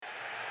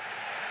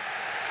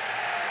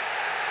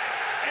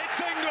It's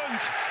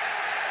England.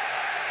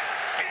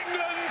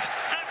 England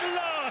at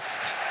last.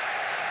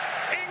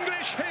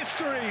 English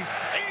history.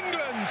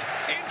 England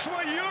into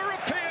a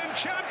European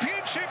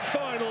Championship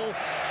final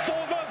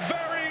for the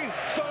very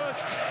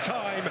first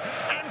time.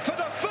 And for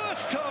the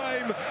first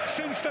time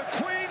since the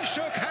Queen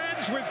shook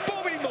hands with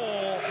Bobby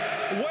Moore,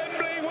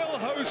 Wembley will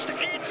host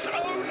its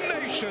own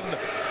nation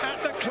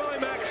at the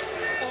climax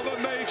of a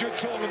major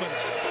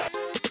tournament.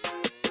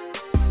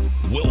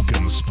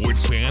 Welcome,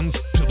 sports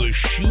fans, to the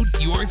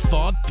Shoot Your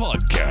Thought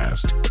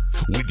podcast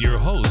with your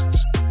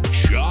hosts,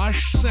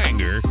 Josh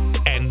Sanger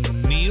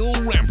and Neil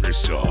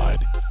Rampersad.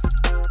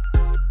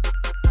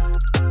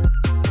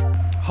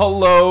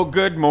 Hello,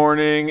 good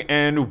morning,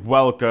 and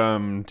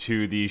welcome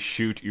to the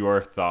Shoot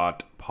Your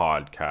Thought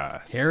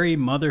podcast. Harry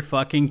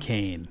motherfucking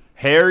Kane.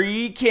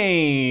 Harry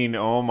Kane.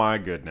 Oh my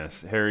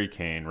goodness. Harry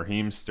Kane,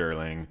 Raheem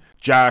Sterling,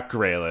 Jack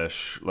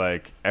Grealish,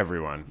 like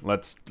everyone.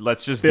 Let's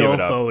just give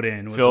it up.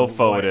 Phil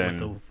Foden. With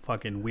the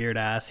fucking weird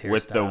ass hairstyle.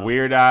 With the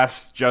weird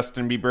ass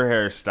Justin Bieber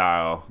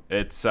hairstyle.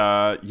 It's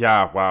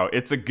wow.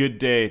 It's a good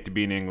day to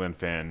be an England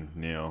fan,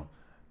 Neil.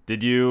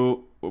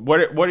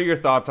 What are your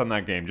thoughts on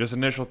that game? Just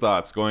initial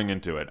thoughts going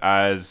into it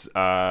as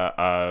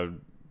a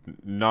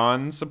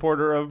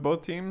non-supporter of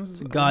both teams. It's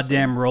a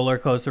goddamn roller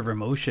coaster of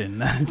emotion,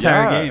 that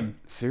entire game.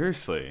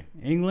 Seriously.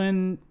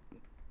 England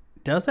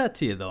does that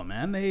to you though,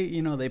 man.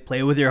 They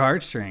play with your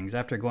heartstrings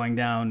after going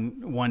down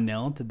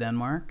 1-0 to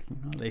Denmark.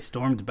 They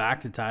stormed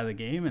back to tie the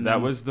game, and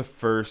that was the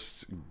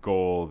first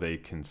goal they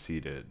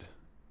conceded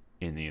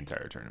in the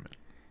entire tournament.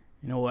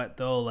 You know what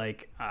though?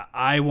 Like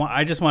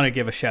I just want to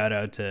give a shout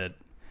out to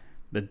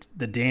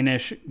the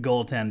Danish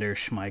goaltender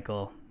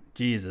Schmeichel.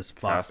 Jesus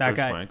fuck, Kasper that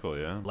guy.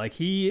 Schmeichel, yeah. Like,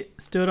 he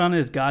stood on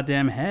his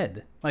goddamn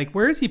head. Like,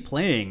 where is he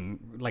playing,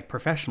 like,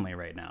 professionally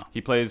right now?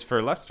 He plays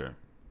for Leicester.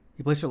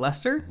 He plays for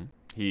Leicester?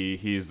 Mm-hmm.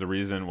 He's the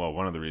reason, well,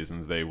 one of the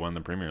reasons they won the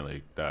Premier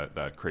League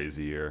that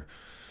crazy year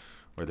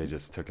where they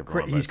just took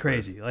everyone by He's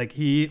surprise. crazy. Like,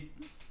 he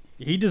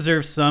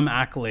deserves some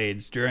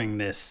accolades during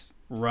this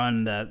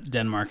run that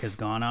Denmark has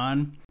gone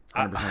on.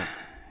 100%.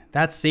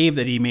 That save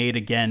that he made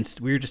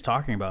against, we were just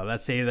talking about, that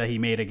save that he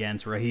made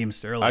against Raheem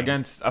Sterling.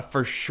 Against a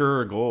for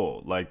sure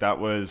goal. Like, that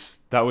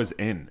was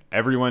in.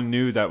 Everyone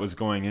knew that was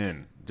going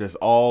in. Just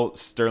all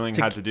Sterling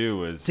had to do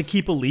was to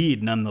keep a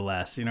lead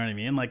nonetheless. You know what I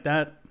mean? Like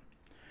that,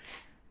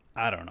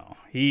 I don't know.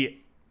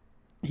 He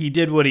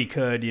did what he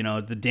could.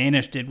 The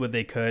Danish did what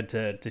they could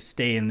to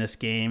stay in this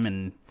game.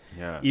 And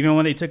even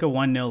when they took a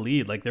 1-0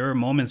 lead, like there were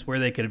moments where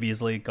they could have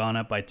easily gone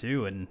up by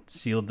 2 and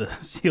sealed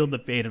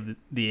the fate of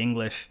the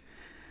English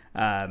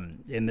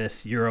in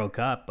this Euro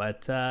Cup.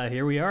 But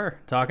here we are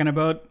talking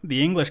about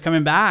the English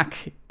coming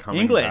back.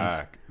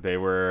 England.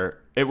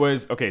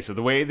 So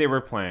the way they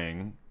were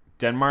playing,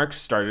 Denmark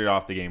started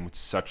off the game with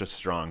such a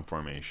strong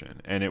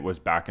formation, and it was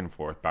back and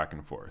forth.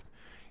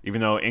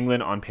 Even though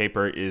England on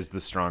paper is the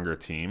stronger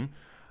team,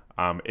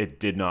 it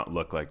did not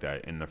look like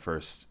that in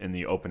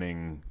the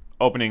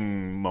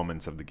opening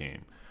moments of the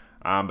game.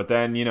 But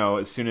then,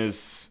 as soon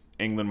as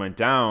England went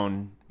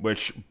down,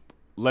 which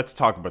let's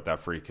talk about that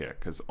free kick,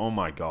 because oh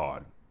my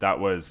god,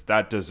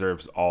 that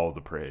deserves all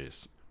the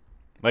praise.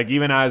 Like,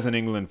 even as an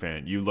England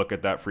fan, you look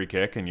at that free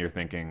kick and you're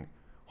thinking,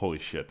 holy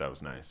shit, that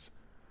was nice.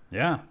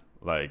 Yeah.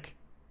 Like,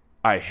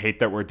 I hate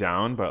that we're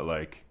down, but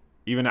like,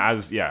 even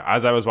as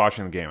I was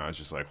watching the game, I was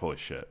just like, holy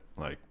shit,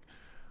 like,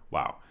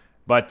 wow.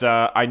 But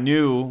I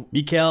knew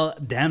Mikael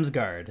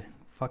Damsgaard,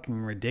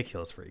 fucking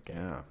ridiculous free kick.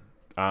 Yeah.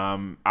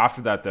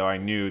 After that, though, I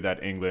knew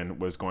that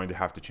England was going to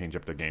have to change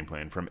up their game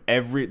plan from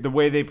the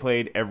way they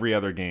played every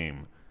other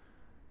game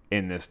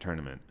in this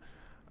tournament.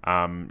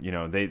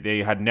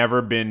 They had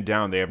never been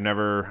down. They've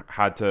never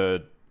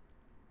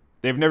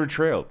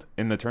trailed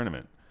in the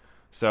tournament.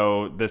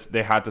 So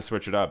they had to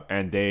switch it up,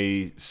 and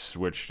they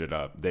switched it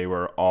up. They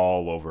were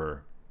all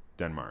over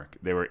Denmark.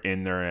 They were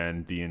in their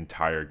end the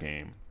entire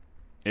game.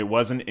 It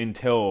wasn't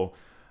until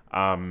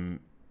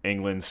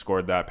England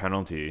scored that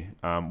penalty.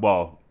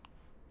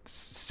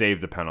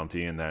 Saved the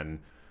penalty and then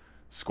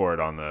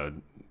scored on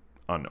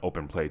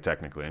open play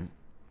technically.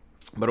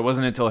 But it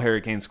wasn't until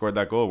Harry Kane scored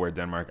that goal where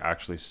Denmark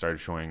actually started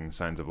showing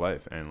signs of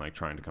life and like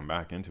trying to come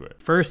back into it.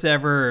 First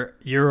ever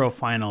Euro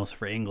finals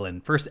for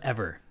England. First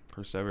ever.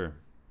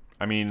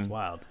 I mean, it's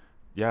wild.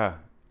 Yeah.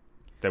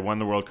 They won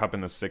the World Cup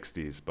in the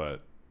 60s,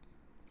 but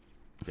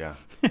yeah.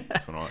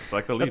 It's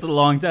like the Leafs.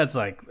 That's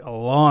like a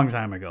long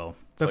time ago.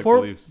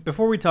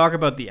 Before we talk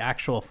about the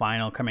actual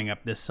final coming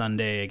up this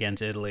Sunday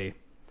against Italy,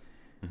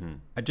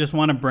 I just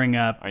want to bring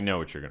up... I know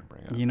what you're going to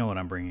bring up. You know what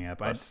I'm bringing up.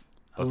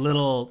 A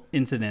little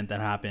incident that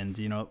happened,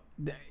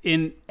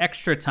 in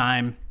extra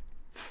time.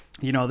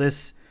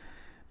 This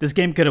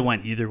game could have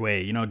went either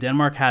way.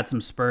 Denmark had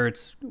some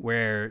spurts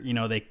where,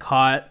 they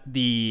caught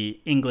the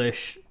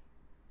English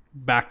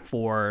back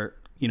four,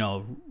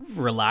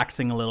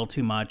 relaxing a little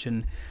too much.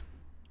 And,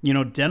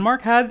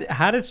 Denmark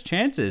had its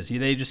chances.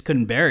 They just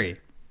couldn't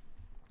bury.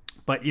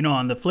 But,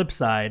 on the flip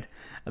side,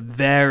 a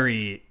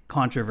very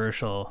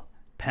controversial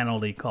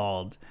penalty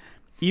called.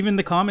 Even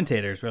the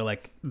commentators were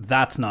like,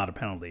 that's not a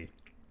penalty.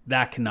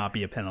 That cannot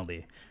be a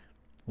penalty.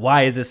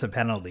 why is this a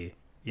penalty?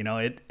 You know,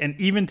 and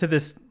even to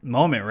this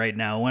moment right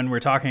now, when we're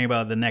talking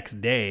about the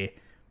next day,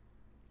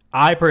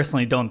 I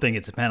personally don't think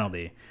it's a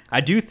penalty. I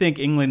do think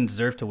England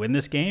deserved to win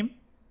this game,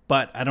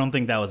 but I don't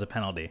think that was a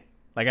penalty.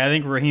 Like, I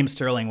think Raheem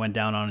Sterling went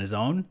down on his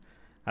own.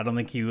 I don't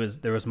think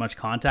there was much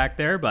contact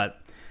there,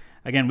 but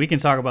again, we can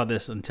talk about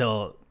this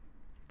until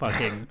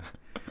fucking...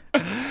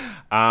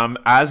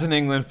 As an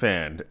England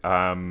fan,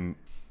 that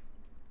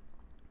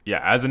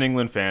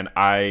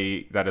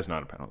is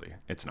not a penalty.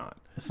 It's not.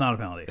 It's not a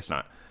penalty. It's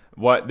not.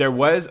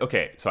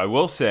 So I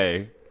will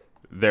say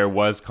there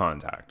was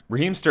contact.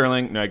 Raheem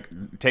Sterling, like,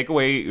 take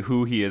away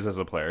who he is as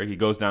a player, he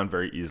goes down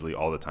very easily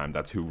all the time.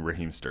 That's who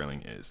Raheem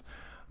Sterling is.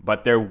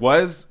 But there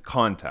was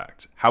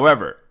contact.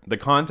 However, the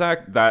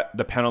contact that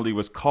the penalty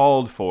was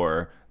called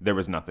for, there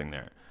was nothing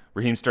there.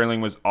 Raheem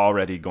Sterling was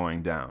already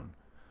going down.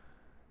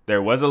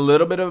 There was a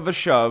little bit of a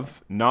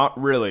shove, not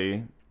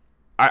really.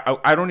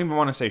 I don't even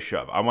want to say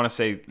shove. I want to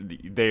say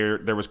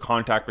there was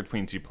contact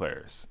between two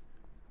players.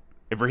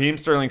 If Raheem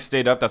Sterling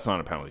stayed up, that's not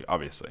a penalty,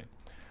 obviously.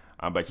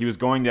 But he was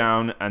going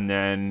down, and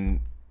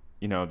then,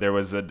 you know, there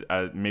was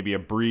maybe a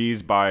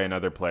breeze by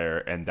another player,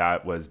 and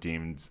that was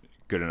deemed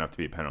good enough to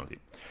be a penalty.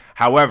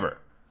 However,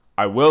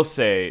 I will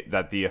say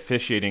that the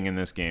officiating in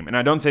this game, and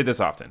I don't say this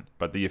often,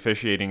 but the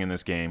officiating in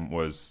this game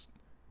was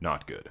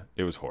not good.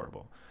 It was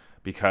horrible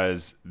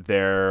because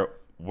there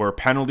were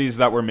penalties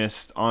that were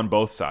missed on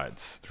both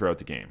sides throughout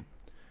the game.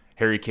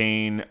 Harry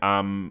Kane,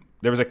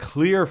 there was a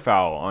clear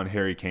foul on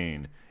Harry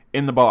Kane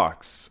in the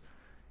box.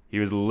 He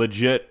was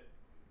legit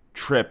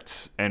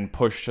tripped and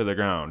pushed to the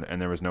ground,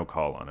 and there was no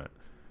call on it.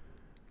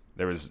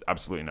 There was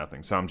absolutely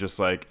nothing. So I'm just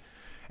like,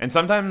 and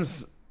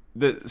sometimes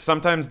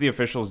the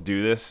officials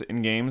do this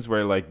in games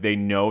where, like, they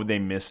know they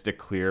missed a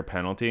clear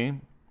penalty,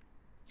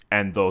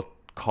 and they'll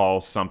call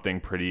something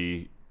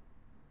pretty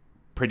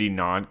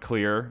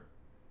non-clear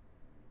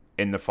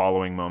in the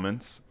following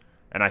moments.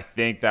 And I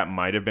think that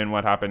might have been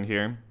what happened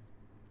here.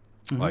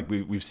 Mm-hmm. Like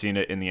we've seen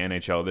it in the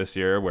NHL this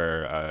year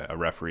where a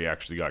referee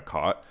actually got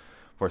caught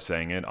for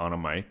saying it on a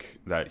mic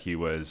that he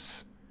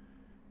was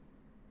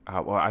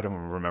I don't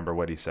remember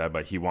what he said,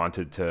 but he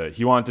wanted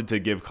to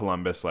give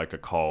Columbus like a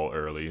call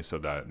early so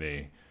that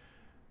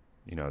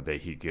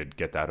he could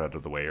get that out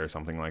of the way or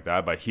something like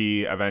that. But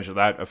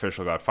that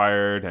official got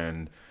fired,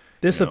 and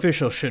this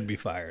official should be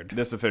fired.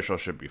 This official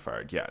should be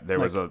fired. Yeah, there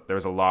was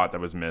a lot that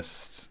was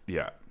missed.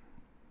 Yeah.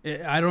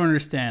 I don't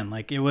understand.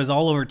 Like, it was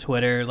all over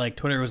Twitter. Like,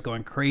 Twitter was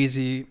going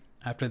crazy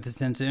after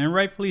this incident, and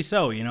rightfully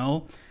so, you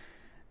know?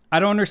 I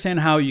don't understand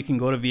how you can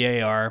go to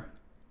VAR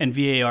and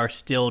VAR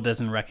still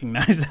doesn't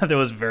recognize that there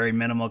was very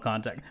minimal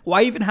contact.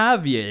 Why even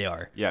have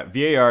VAR? Yeah,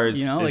 VAR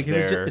is,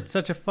 it's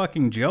such a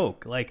fucking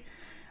joke. Like,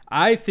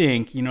 I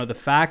think, the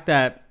fact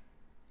that,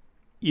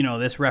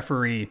 this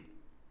referee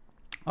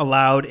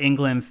allowed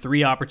England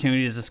 3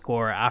 opportunities to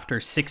score after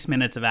 6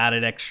 minutes of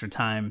added extra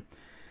time,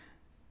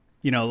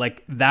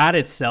 that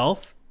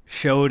itself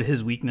showed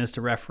his weakness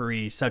to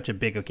referee such a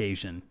big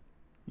occasion.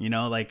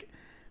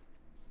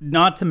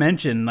 Not to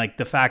mention,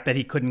 the fact that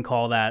he couldn't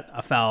call that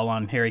a foul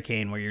on Harry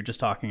Kane, where you're just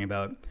talking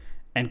about,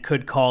 and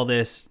could call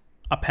this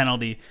a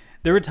penalty.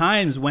 There were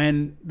times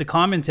when the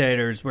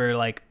commentators were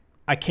like,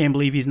 I can't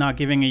believe he's not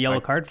giving a yellow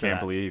card for that. I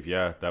can't believe,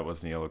 that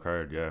wasn't a yellow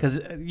card, yeah.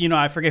 Because,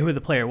 I forget who the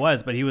player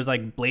was, but he was,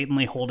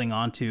 blatantly holding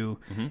on to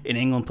an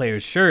England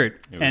player's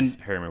shirt. It was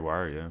Harry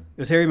Maguire, yeah. It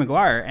was Harry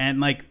Maguire,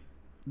 and,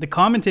 the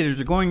commentators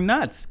were going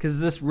nuts because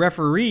this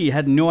referee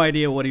had no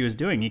idea what he was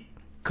doing. He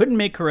couldn't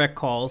make correct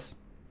calls,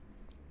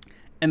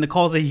 and the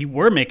calls that he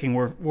were making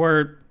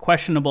were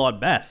questionable at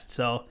best.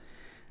 So,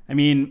 I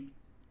mean,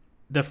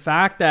 the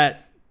fact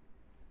that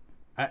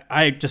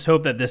I just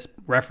hope that this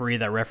referee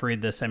that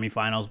refereed the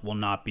semifinals will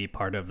not be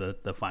part of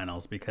the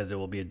finals, because it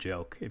will be a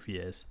joke if he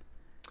is.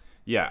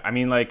 Yeah, I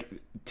mean,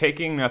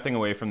 taking nothing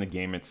away from the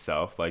game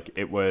itself,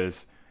 it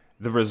was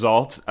the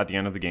result at the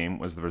end of the game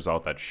was the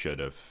result that should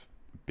have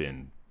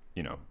been,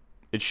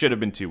 it should have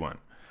been 2-1.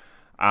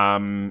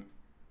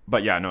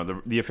 But yeah,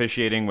 no, the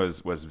officiating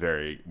was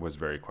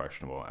very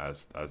questionable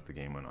as the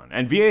game went on.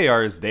 And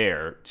VAR is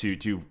there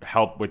to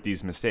help with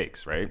these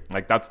mistakes, right?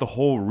 That's the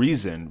whole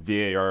reason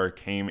VAR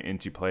came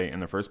into play in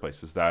the first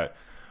place, is that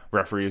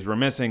referees were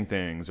missing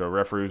things or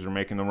referees were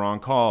making the wrong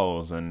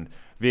calls, and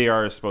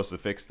VAR is supposed to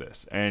fix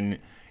this. And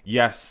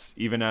yes,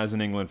 even as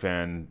an England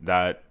fan,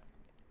 that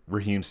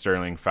Raheem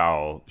Sterling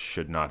foul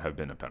should not have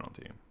been a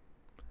penalty.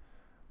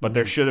 But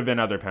there should have been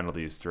other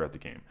penalties throughout the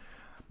game.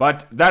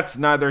 But that's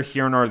neither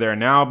here nor there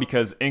now,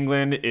 because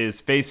England is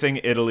facing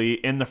Italy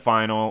in the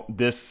final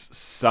this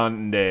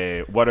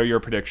Sunday. What are your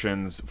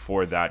predictions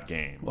for that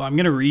game? Well, I'm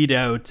going to read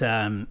out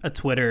a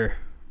Twitter.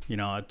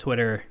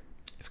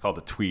 It's called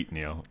a tweet,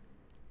 Neil.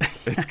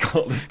 It's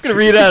called a tweet. I'm going to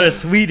read out a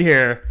tweet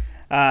here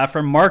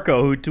from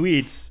Marco, who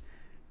tweets,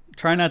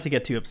 try not to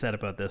get too upset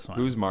about this one.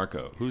 Who's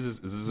Marco?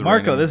 Is this a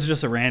Marco, random... this is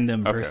just a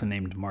random person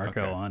named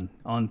Marco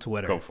on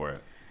Twitter. Go for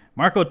it.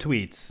 Marco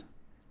tweets,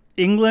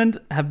 England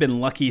have been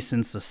lucky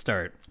since the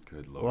start.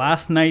 Good Lord.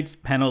 Last night's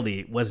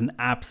penalty was an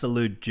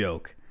absolute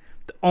joke.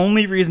 The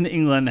only reason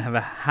England have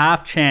a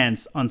half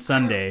chance on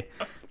Sunday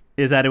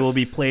is that it will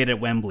be played at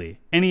Wembley.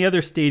 Any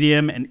other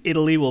stadium, and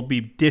Italy will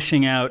be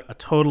dishing out a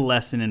total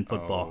lesson in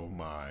football. Oh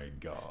my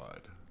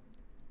God.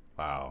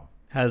 Wow.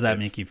 How does that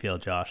make you feel,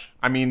 Josh?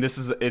 I mean,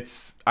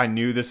 I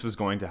knew this was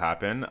going to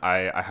happen.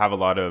 I have a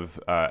lot of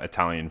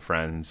Italian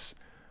friends,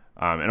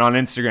 and on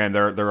Instagram,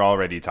 they're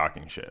already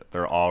talking shit.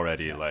 They're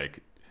already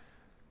like,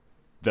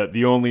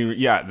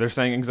 they're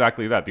saying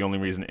exactly that. The only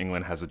reason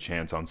England has a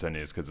chance on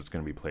Sunday is because it's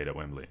going to be played at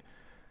Wembley.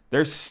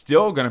 There's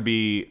still going to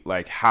be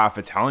like half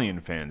Italian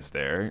fans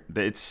there.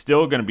 It's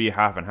still going to be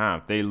half and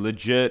half.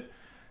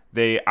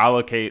 They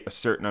allocate a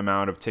certain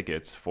amount of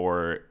tickets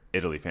for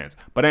Italy fans.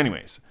 But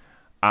anyways,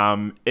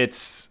 are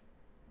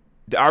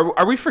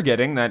we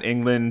forgetting that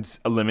England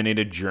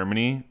eliminated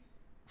Germany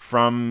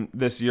from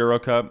this Euro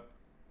Cup?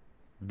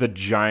 The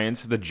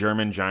Giants, the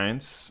German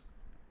Giants.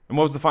 And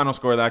what was the final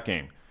score of that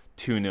game?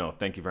 2-0.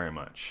 Thank you very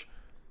much.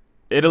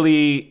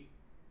 Italy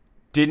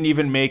didn't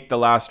even make the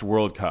last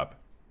World Cup.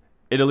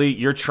 Italy,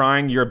 you're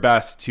trying your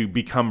best to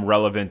become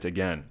relevant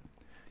again.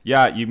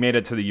 Yeah, you made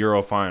it to the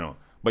Euro final,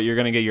 but you're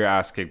going to get your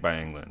ass kicked by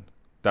England.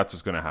 That's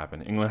what's going to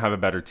happen. England have a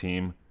better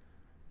team.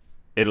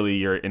 Italy,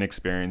 you're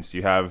inexperienced.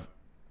 You have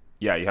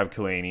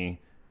Kalani,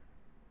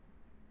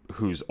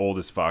 who's old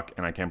as fuck,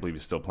 and I can't believe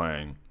he's still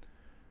playing.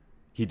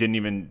 He didn't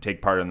even take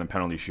part in the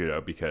penalty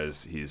shootout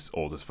because he's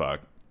old as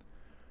fuck.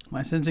 Am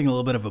I sensing a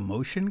little bit of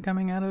emotion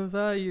coming out of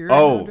your?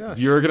 Oh,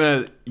 you're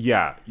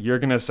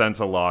gonna sense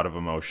a lot of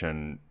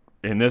emotion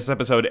in this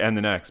episode and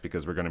the next,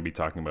 because we're going to be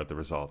talking about the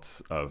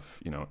results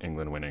of,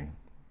 England winning.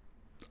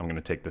 I'm going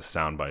to take this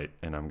soundbite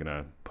and I'm going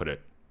to put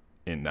it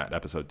in that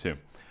episode too.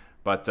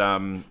 But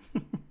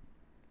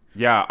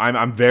yeah,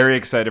 I'm very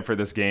excited for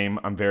this game.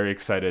 I'm very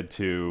excited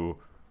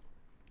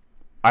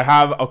I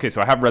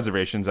have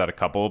reservations at a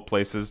couple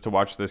places to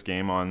watch this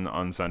game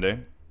on Sunday.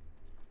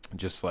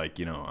 Just like,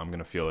 I'm going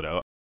to feel it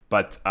out.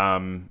 But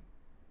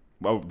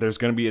there's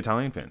going to be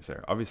Italian fans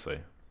there,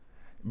 obviously,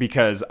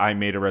 because I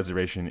made a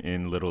reservation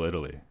in Little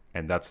Italy,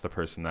 and that's the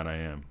person that I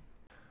am.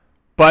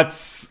 But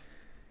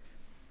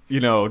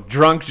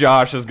drunk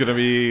Josh is gonna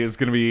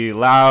be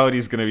loud.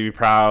 He's gonna be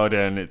proud,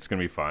 and it's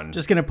gonna be fun.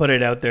 Just gonna put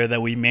it out there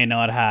that we may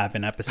not have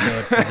an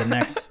episode for the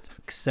next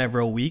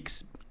several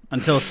weeks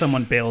until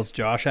someone bails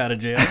Josh out of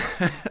jail.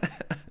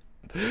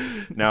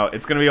 No,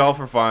 it's gonna be all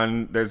for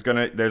fun. There's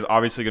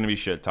obviously gonna be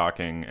shit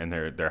talking, and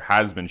there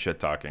has been shit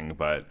talking,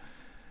 but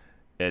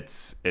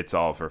it's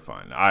all for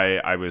fun.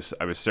 I was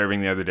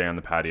serving the other day on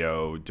the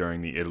patio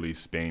during the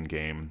Italy-Spain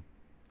game,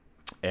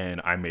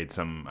 and I made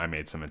some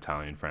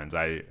Italian friends.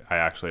 I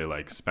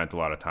actually spent a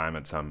lot of time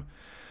at some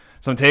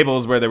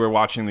tables where they were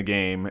watching the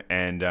game,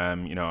 and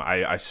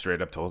I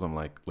straight up told them,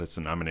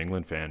 listen, I'm an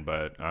England fan,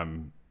 but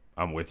I'm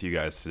with you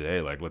guys today.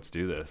 Let's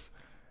do this.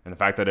 And the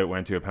fact that it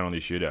went to a penalty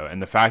shootout,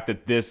 and the fact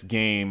that this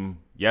game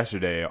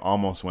yesterday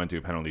almost went to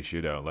a penalty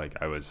shootout,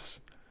 I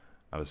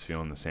was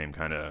feeling the same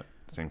kind of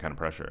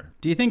pressure.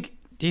 Do you think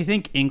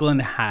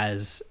England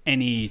has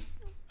any?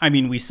 I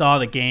mean, we saw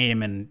the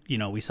game, and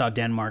we saw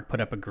Denmark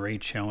put up a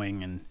great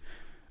showing and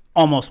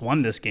almost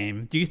won this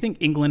game. Do you think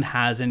England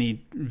has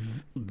any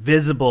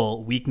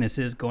visible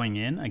weaknesses going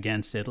in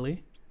against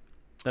Italy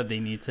that they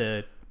need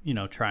to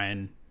try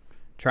and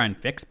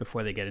fix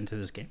before they get into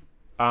this game?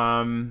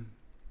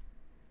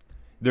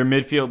 Their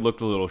midfield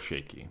looked a little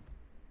shaky.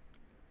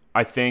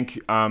 I think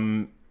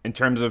in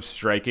terms of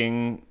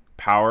striking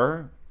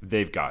power,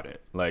 they've got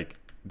it.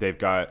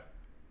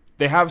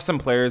 They have some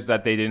players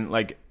that they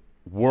didn't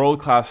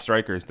world-class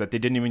strikers that they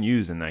didn't even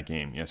use in that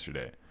game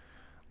yesterday.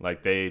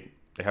 They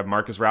have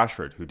Marcus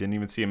Rashford, who didn't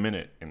even see a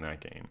minute in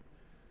that game.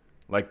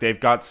 They've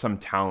got some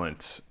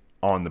talent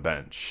on the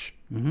bench.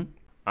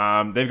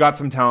 Mm-hmm. They've got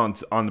some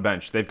talents on the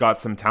bench. They've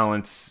got some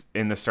talents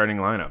in the starting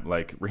lineup.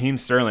 Raheem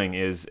Sterling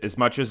is, as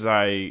much as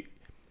I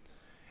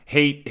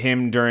hate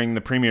him during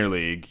the Premier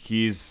League,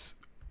 he's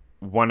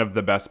one of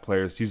the best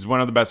players. He's one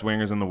of the best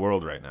wingers in the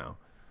world right now.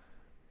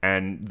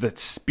 And the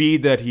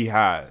speed that he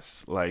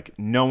has,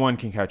 no one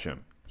can catch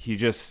him.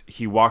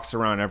 He walks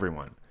around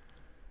everyone.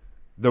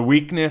 The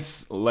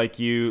weakness, like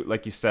you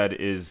said,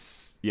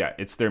 is,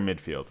 it's their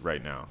midfield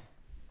right now.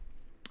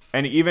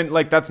 And even,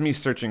 that's me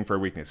searching for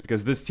weakness,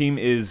 because this team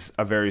is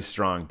a very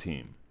strong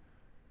team.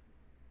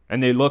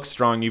 And they look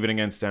strong even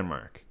against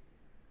Denmark.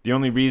 The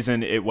only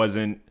reason it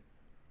wasn't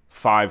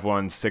 5-1,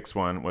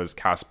 6-1 was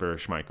Kasper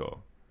Schmeichel.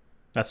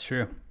 That's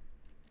true.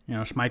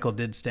 Schmeichel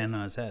did stand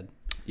on his head.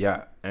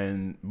 Yeah,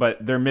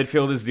 but their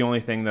midfield is the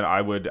only thing that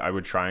I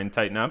would try and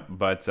tighten up.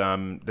 But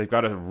they've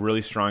got a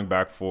really strong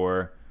back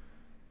four.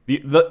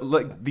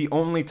 The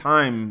only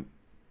time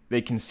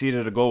they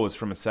conceded a goal was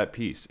from a set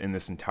piece in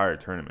this entire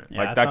tournament.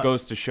 Yeah, that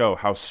goes to show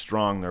how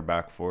strong their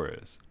back four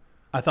is.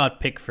 I thought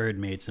Pickford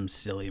made some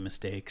silly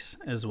mistakes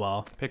as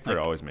well. Pickford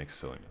always makes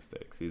silly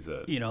mistakes. He's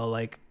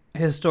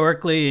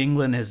historically,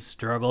 England has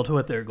struggled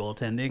with their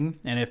goaltending,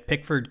 and if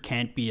Pickford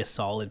can't be a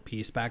solid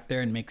piece back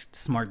there and make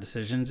smart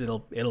decisions,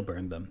 it'll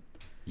burn them.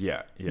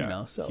 Yeah.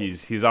 So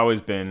he's always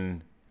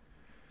been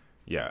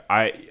Yeah,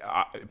 I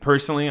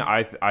personally,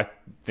 I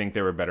think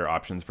there were better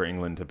options for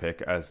England to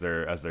pick as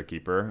their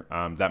keeper.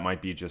 That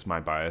might be just my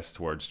bias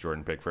towards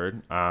Jordan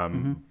Pickford.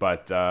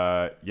 But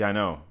yeah,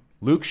 no,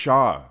 Luke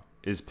Shaw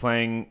is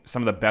playing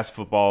some of the best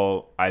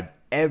football I've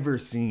ever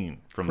seen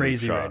from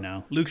Crazy Luke Shaw right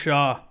now. Luke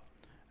Shaw,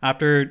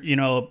 after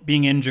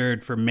being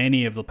injured for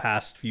many of the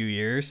past few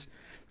years,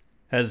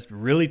 has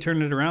really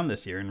turned it around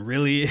this year and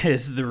really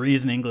is the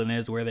reason England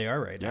is where they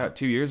are right now. Yeah,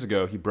 2 years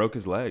ago he broke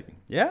his leg.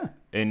 Yeah.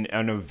 In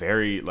a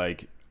very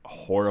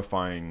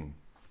horrifying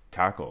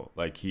tackle.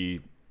 He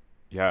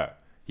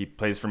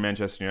plays for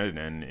Manchester United,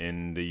 and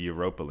in the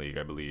Europa League,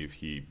 I believe,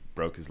 he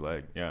broke his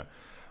leg. Yeah.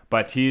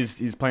 But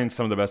he's playing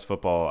some of the best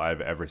football I've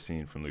ever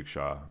seen from Luke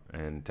Shaw.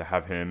 And to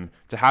have him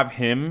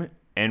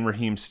and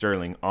Raheem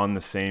Sterling on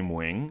the same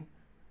wing,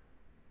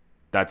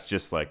 that's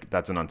just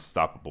that's an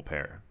unstoppable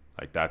pair.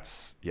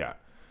 But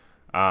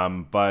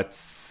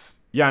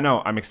yeah,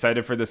 no, I'm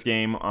excited for this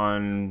game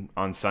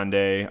on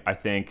Sunday. I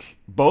think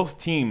both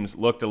teams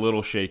looked a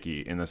little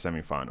shaky in the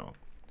semifinal.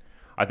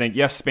 I think,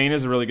 yes, Spain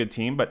is a really good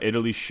team, but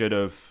Italy should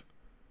have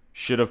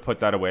put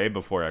that away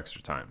before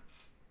extra time.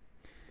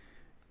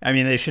 I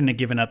mean, they shouldn't have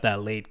given up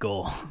that late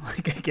goal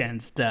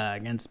against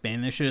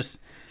Spain.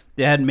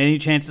 They had many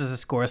chances to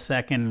score a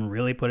second and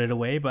really put it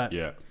away, but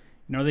yeah,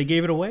 they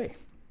gave it away.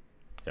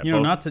 Yeah,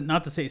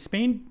 not to say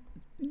Spain,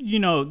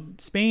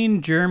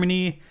 Spain,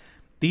 Germany,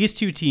 these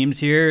two teams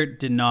here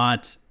did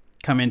not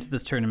come into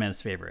this tournament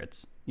as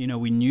favorites. We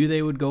knew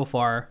they would go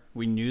far.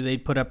 We knew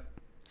they'd put up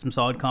some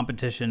solid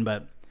competition,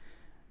 but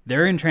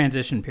they're in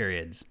transition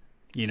periods.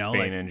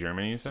 Spain and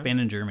Germany, you said? Spain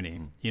and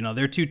Germany.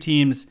 They're two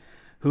teams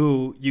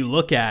who you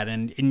look at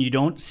and you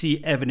don't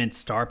see evident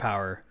star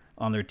power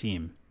on their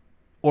team.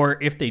 Or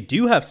if they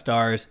do have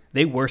stars,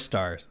 they were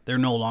stars. They're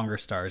no longer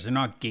stars. They're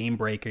not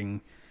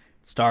game-breaking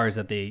stars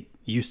that they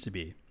used to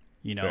be.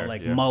 Fair,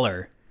 yeah.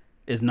 Muller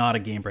is not a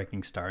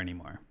game-breaking star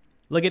anymore.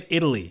 Look at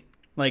Italy.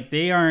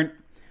 They aren't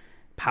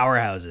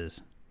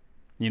powerhouses,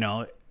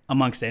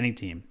 amongst any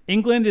team.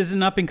 England is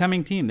an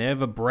up-and-coming team. They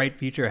have a bright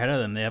future ahead of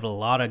them. They have a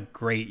lot of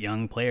great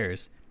young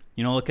players.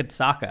 Look at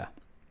Saka,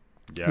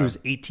 who's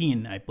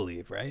 18, I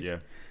believe, right? Yeah.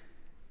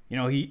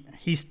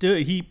 He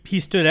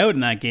stood out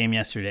in that game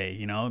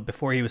yesterday,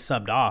 before he was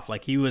subbed off.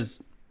 He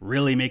was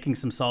really making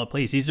some solid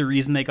plays. He's the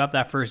reason they got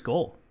that first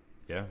goal.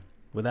 Yeah.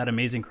 With that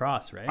amazing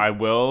cross, right? I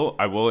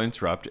will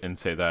interrupt and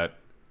say that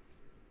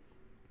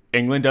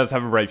England does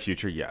have a bright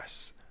future,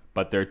 yes,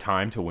 but their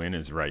time to win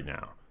is right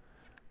now.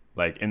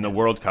 In the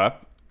World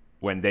Cup,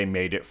 when they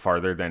made it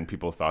farther than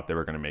people thought they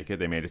were going to make it,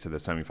 they made it to the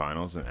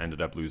semifinals and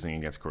ended up losing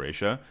against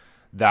Croatia.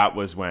 That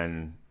was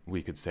when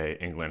we could say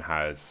England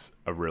has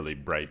a really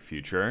bright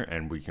future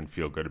and we can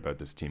feel good about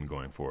this team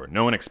going forward.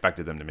 No one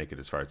expected them to make it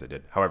as far as they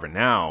did. However,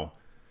 now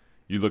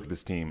you look at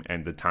this team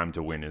and the time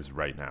to win is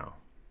right now.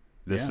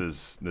 This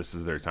is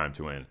their time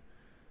to win.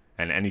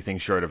 And anything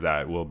short of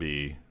that will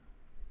be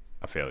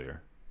a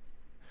failure.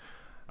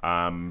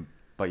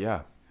 But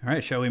yeah. All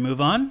right, shall we move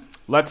on?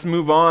 Let's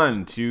move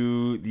on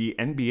to the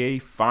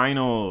NBA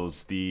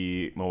Finals.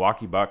 The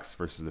Milwaukee Bucks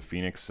versus the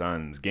Phoenix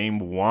Suns. Game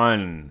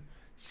 1.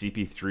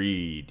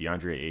 CP3,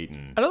 DeAndre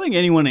Ayton. I don't think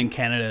anyone in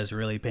Canada is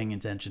really paying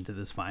attention to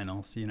this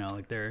finals.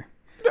 They're...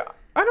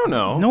 I don't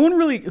know. No one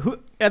really...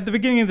 At the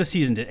beginning of the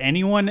season, did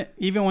anyone,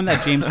 even when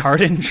that James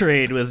Harden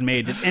trade was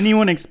made, did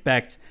anyone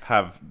expect...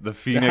 Have the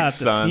Phoenix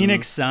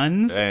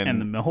Suns and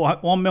the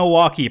Milwaukee... Well,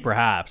 Milwaukee,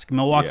 perhaps.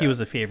 Milwaukee Yeah.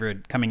 was a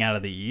favorite coming out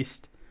of the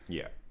East.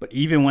 Yeah. But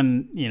even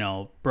when,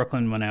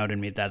 Brooklyn went out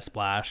and made that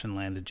splash and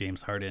landed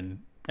James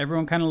Harden,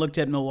 everyone kind of looked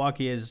at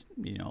Milwaukee as,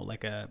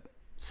 like a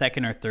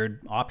second or third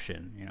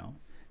option,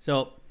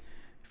 So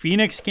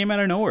Phoenix came out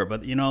of nowhere,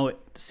 but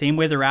same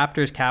way the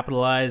Raptors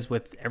capitalized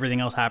with everything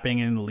else happening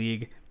in the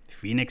league,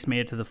 Phoenix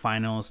made it to the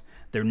finals.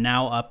 They're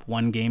now up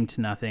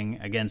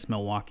 1-0 against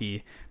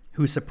Milwaukee,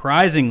 who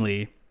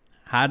surprisingly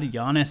had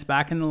Giannis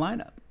back in the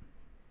lineup.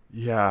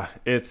 Yeah,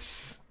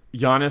 it's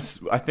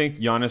Giannis. I think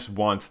Giannis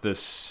wants this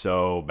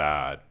so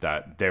bad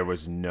that there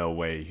was no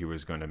way he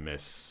was going to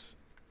miss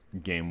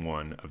Game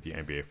 1 of the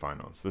NBA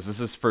Finals. This is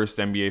his first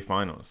NBA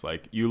Finals.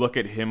 You look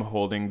at him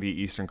holding the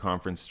Eastern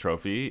Conference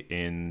trophy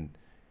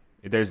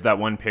there's that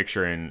one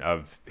picture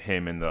of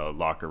him in the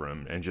locker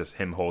room and just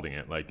him holding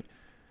it.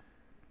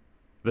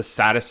 The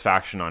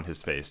satisfaction on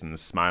his face and the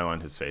smile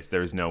on his face,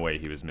 there is no way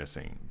he was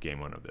missing Game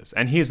 1 of this.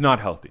 And he's not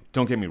healthy.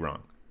 Don't get me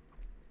wrong.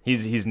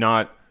 He's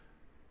not.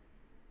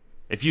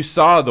 If you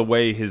saw the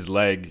way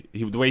the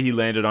way he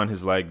landed on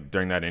his leg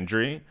during that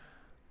injury,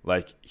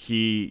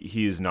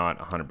 he is not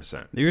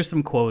 100%. Here's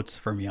some quotes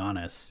from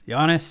Giannis.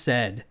 Giannis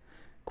said,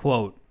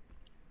 quote,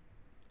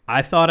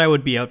 "I thought I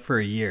would be out for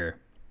a year.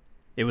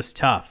 It was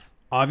tough.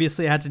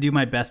 Obviously, I had to do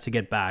my best to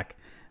get back.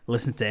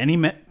 Listen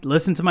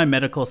to my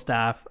medical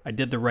staff. I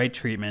did the right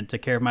treatment,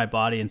 took care of my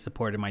body and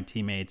supported my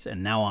teammates,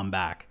 and now I'm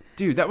back."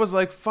 Dude, that was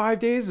 5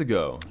 days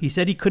ago. He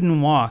said he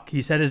couldn't walk.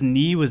 He said his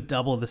knee was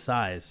double the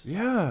size.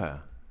 Yeah.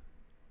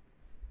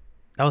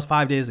 That was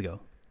 5 days ago.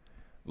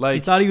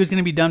 He thought he was going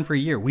to be done for a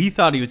year. We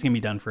thought he was going to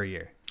be done for a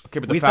year. Okay,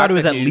 but we thought it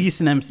was at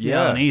least an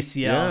MCL, an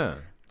ACL. Yeah.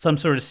 some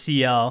sort of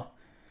CL.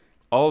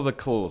 All the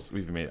cools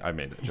I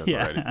made that joke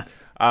Yeah.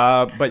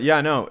 already. But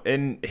yeah, no,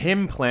 and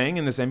him playing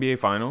in this NBA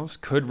Finals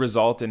could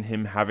result in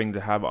him having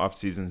to have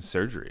off-season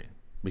surgery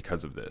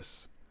because of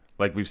this.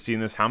 Like, we've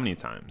seen this how many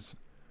times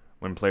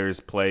when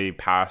players play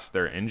past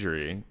their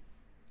injury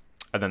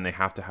and then they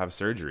have to have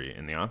surgery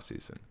in the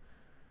off-season.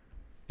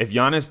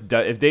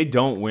 If they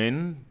don't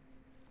win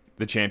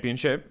the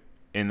championship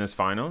in this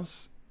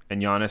finals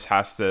and Giannis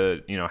has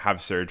to,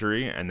 have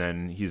surgery and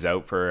then he's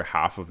out for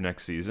half of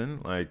next season,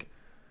 like,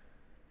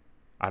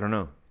 I don't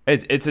know.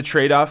 It's a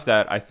trade-off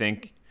that I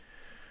think,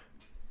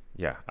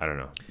 I don't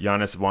know.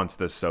 Giannis wants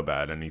this so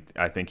bad, and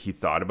I think he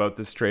thought about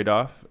this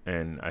trade-off,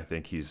 and I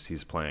think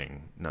he's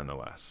playing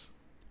nonetheless.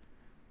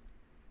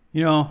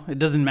 It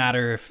doesn't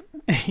matter if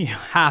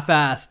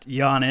half-assed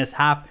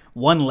Giannis,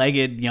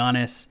 one-legged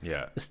Giannis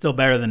is still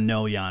better than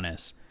no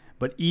Giannis.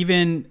 But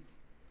even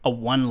a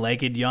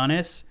one-legged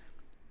Giannis,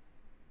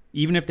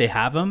 even if they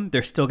have him,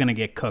 they're still going to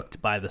get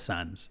cooked by the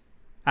Suns,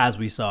 as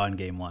we saw in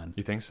Game 1.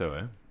 You think so,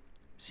 eh?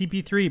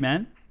 CP3,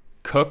 man.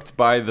 Cooked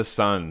by the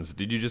Suns.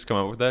 Did you just come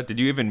up with that? Did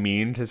you even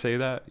mean to say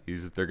that?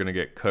 They're going to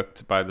get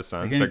cooked by the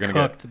Suns? They're going to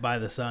get cooked by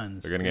the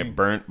Suns. They're going to get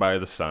burnt by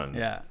the Suns.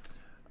 Yeah.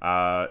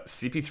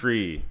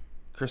 CP3,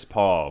 Chris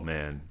Paul,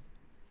 man.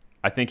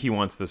 I think he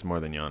wants this more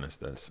than Giannis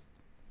does.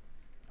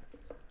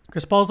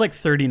 Chris Paul's like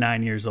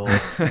 39 years old.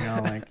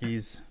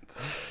 He's...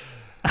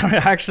 I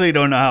actually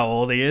don't know how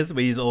old he is,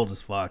 but he's old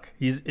as fuck.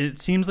 It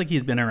seems like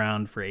he's been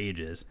around for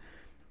ages.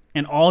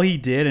 And all he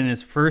did in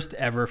his first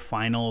ever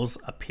finals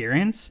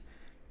appearance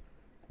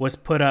was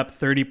put up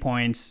 30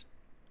 points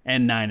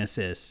and 9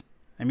 assists.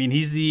 I mean,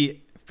 he's the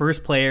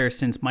first player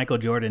since Michael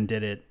Jordan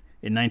did it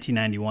in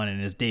 1991 in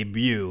his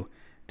debut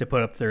to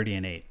put up 30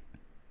 and 8.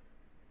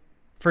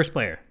 First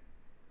player,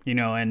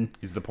 and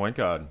he's the point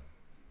guard.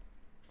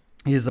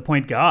 He's the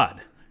point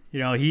guard.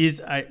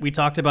 We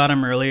talked about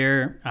him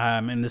earlier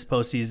in this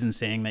postseason,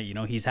 saying that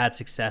he's had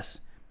success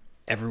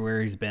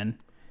everywhere he's been.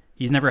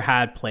 He's never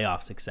had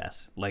playoff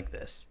success like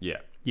this. Yeah.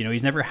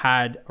 He's never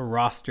had a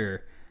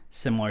roster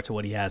similar to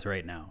what he has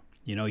right now.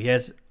 He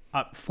has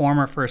a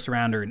former first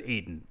rounder in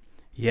Ayton.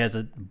 He has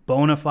a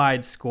bona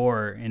fide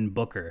scorer in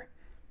Booker.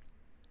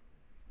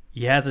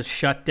 He has a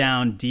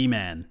shutdown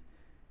D-man.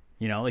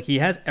 He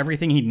has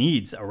everything he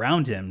needs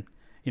around him.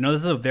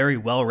 This is a very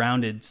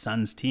well-rounded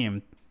Suns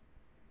team.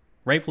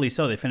 Rightfully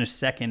so. They finished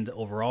second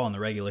overall in the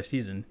regular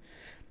season.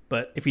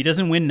 But if he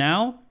doesn't win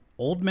now,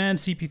 old man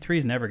CP3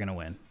 is never going to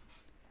win.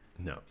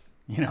 No.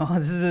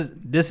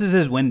 This is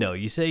his window.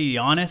 You say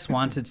Giannis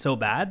wants it so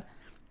bad.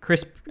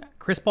 Chris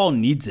Paul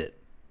needs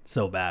it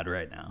so bad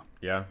right now.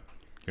 Yeah,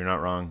 you're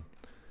not wrong.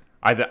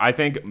 I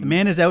think the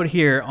man is out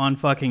here on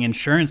fucking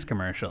insurance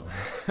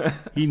commercials.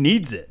 He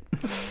needs it.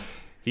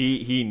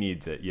 He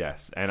needs it,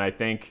 yes. And I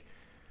think,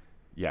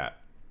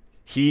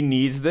 he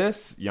needs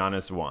this.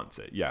 Giannis wants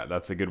it. Yeah,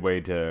 that's a good way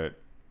to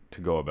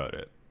go about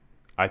it.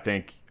 I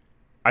think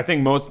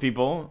most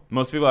people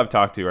I've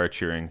talked to are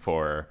cheering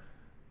for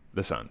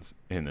the Suns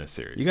in this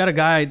series. You got a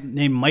guy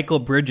named Michael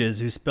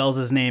Bridges who spells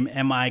his name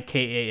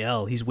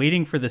Mikal. He's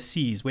waiting for the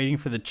C. He's waiting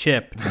for the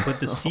chip to put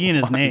the C in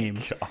his name.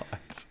 God.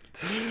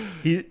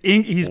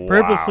 He's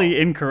purposely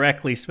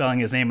incorrectly spelling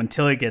his name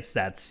until he gets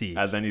that C.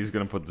 And then he's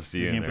going to put the C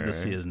in there. He's going to put the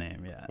C in his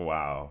name, yeah.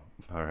 Wow.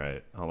 All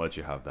right. I'll let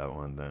you have that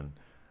one then.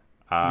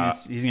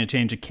 He's going to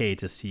change a K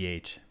to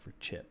CH for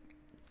chip.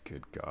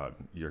 Good God.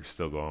 You're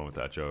still going with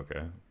that joke,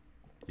 eh?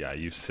 Yeah,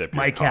 you sip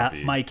your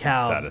coffee with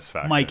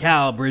satisfaction.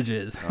 Mikal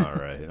Bridges. All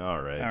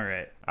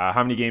right.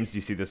 How many games do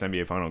you see this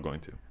NBA final going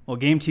to? Well,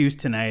 Game 2 is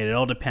tonight. It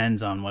all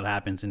depends on what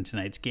happens in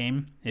tonight's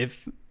game.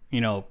 If,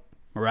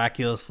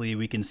 miraculously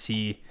we can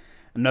see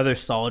another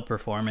solid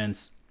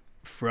performance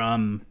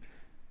from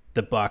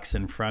the Bucks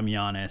and from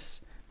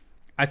Giannis,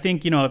 I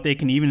think, if they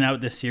can even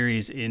out this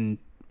series in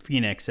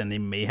Phoenix, and they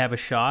may have a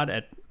shot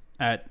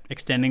at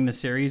extending the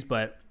series,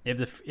 but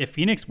if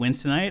Phoenix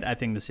wins tonight, I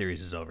think the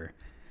series is over.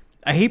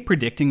 I hate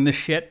predicting this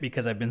shit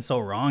because I've been so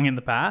wrong in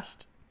the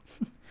past,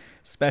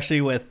 especially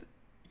with,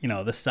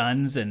 the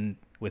Suns and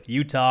with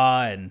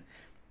Utah and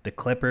the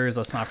Clippers.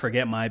 Let's not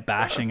forget my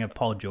bashing of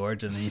Paul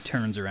George, and then he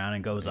turns around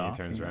and goes off.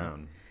 He turns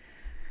around.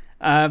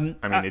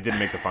 They didn't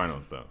make the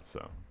finals though,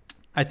 so.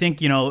 I think,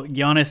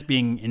 Giannis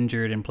being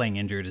injured and playing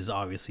injured is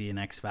obviously an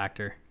X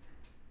factor.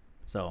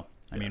 So,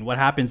 what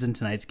happens in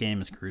tonight's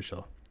game is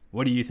crucial.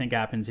 What do you think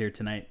happens here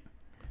tonight?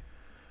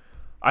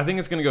 I think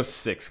it's going to go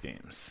 6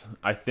 games.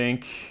 I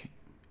think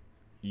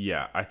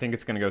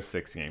it's going to go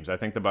 6 games. I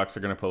think the Bucks are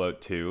going to pull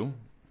out 2,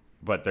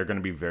 but they're going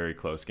to be very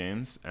close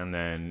games, and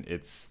then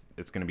it's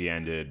going to be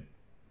ended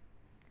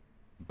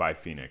by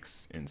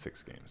Phoenix in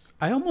 6 games.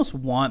 I almost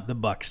want the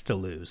Bucks to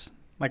lose.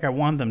 I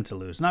want them to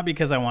lose, not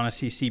because I want to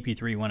see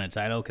CP3 win a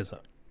title, because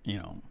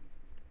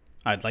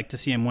I'd like to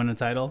see him win a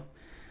title,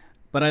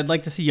 but I'd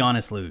like to see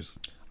Giannis lose.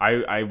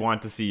 I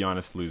want to see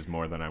Giannis lose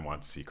more than I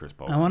want to see Chris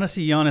Paul. I want to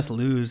see Giannis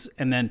lose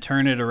and then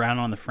turn it around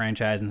on the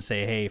franchise and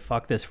say, hey,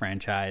 fuck this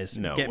franchise.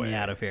 Get me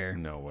out of here.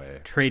 No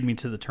way. Trade me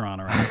to the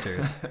Toronto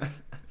Raptors.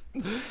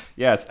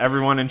 Yes,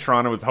 everyone in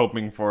Toronto was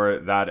hoping for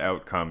that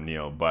outcome,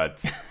 Neil,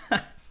 but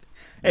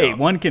Hey, No.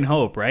 one can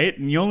hope, right?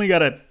 And you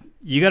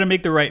gotta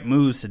make the right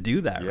moves to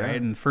do that, Yeah.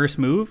 right? And the first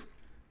move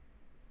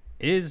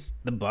is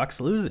the Bucks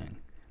losing.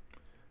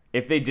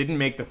 If they didn't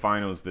make the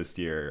finals this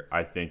year,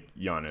 I think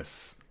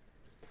Giannis,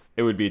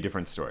 it would be a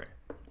different story.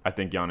 I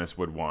think Giannis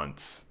would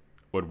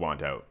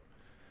want out.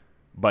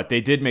 But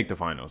they did make the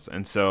finals,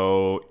 and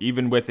so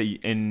even with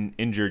an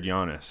injured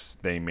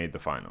Giannis, they made the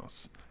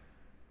finals.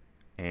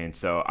 And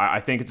so I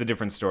think it's a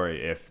different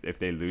story if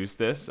they lose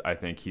this. I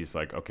think he's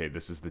like, okay,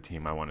 this is the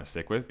team I want to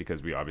stick with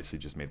because we obviously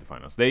just made the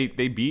finals. They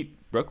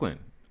beat Brooklyn.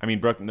 I mean,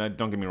 Brooklyn.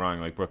 Don't get me wrong,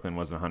 like Brooklyn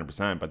wasn't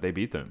 100%, but they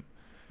beat them.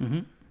 Mm-hmm.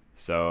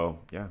 So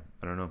yeah,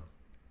 I don't know.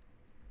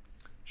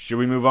 Should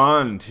we move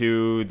on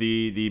to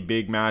the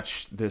big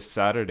match this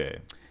Saturday?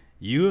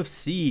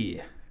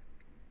 UFC.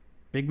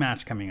 Big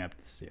match coming up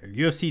this year.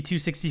 UFC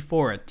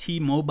 264 at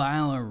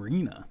T-Mobile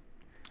Arena.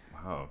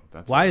 Wow,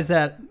 that's Why is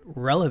that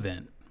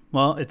relevant?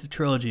 Well, it's a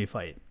trilogy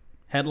fight.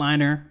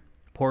 Headliner,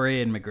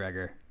 Poirier and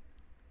McGregor.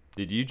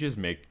 Did you just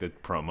make the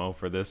promo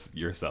for this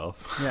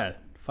yourself? Yeah,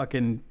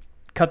 fucking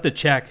cut the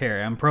check here.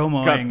 I'm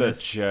promoting Cut the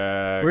this.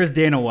 check. Where's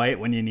Dana White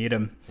when you need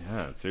him?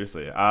 Yeah,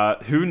 seriously.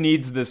 Who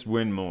needs this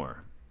win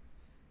more?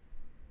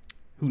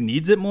 Who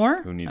needs it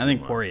more? Who needs I think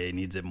it more? Poirier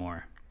needs it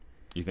more.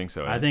 You think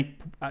so? I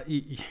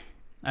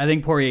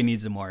think Poirier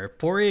needs it more. If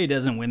Poirier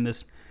doesn't win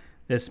this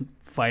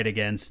fight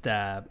against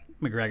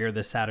McGregor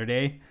this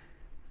Saturday,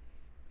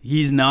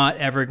 he's not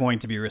ever going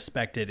to be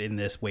respected in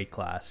this weight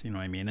class. You know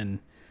what I mean? And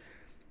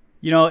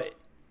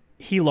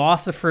he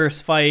lost the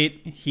first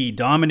fight. He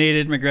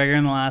dominated McGregor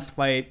in the last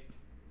fight.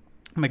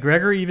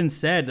 McGregor even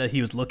said that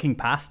he was looking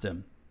past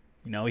him.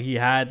 He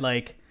had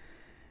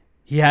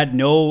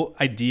no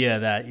idea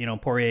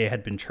that Poirier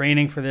had been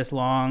training for this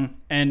long.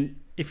 And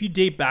if you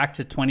date back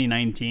to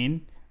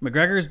 2019.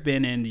 McGregor's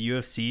been in the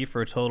UFC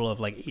for a total of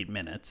like 8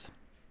 minutes.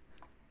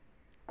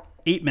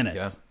 8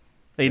 minutes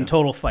in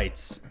total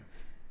fights.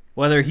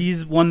 Whether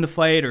he's won the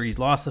fight or he's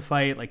lost the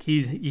fight, like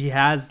he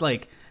has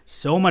like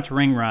so much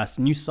ring rust,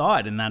 and you saw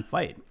it in that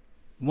fight.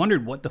 You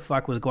wondered what the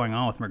fuck was going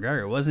on with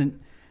McGregor. It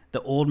wasn't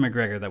the old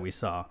McGregor that we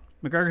saw.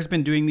 McGregor's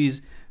been doing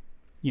these,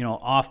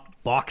 off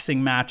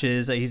boxing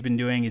matches that he's been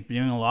doing. He's been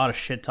doing a lot of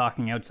shit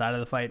talking outside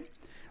of the fight.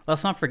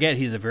 Let's not forget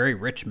he's a very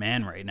rich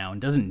man right now and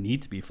doesn't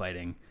need to be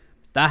fighting.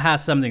 That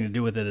has something to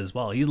do with it as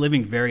well. He's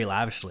living very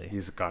lavishly.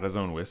 he's got his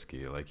own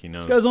whiskey. Like he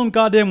knows. He's got his own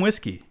goddamn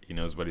whiskey. He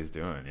knows what he's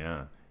doing.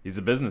 Yeah, he's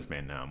a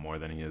businessman now more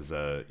than he's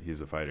a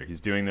fighter.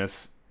 He's doing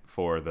this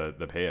for the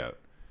payout.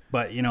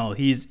 But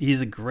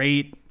he's a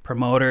great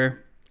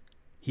promoter.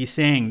 He's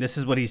saying, this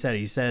is what he said.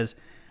 He says,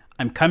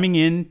 "I'm coming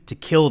in to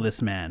kill this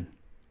man.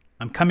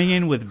 I'm coming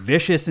in with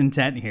vicious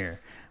intent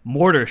here.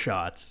 Mortar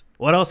shots.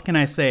 What else can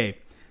I say?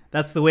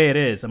 That's the way it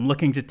is. I'm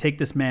looking to take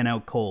this man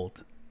out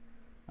cold."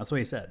 That's what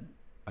he said.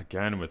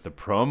 Again with the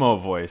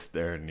promo voice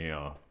there,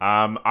 Neil.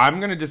 I'm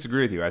gonna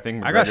disagree with you. I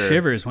think McGregor, I got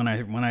shivers when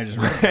I just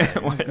read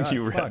that. when God,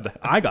 you read fuck. that.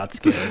 I got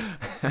scared.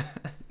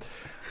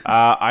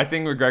 I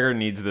think McGregor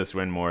needs this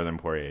win more than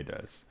Poirier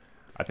does.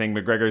 I think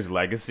McGregor's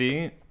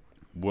legacy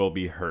will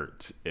be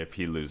hurt if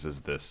he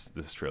loses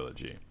this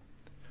trilogy.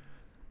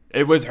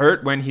 It was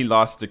hurt when he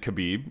lost to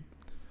Khabib.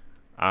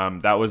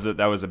 That was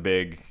a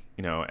big,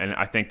 and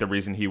I think the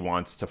reason he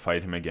wants to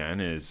fight him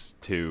again is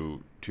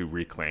to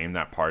reclaim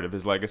that part of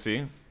his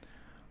legacy.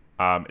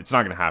 It's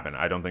not going to happen.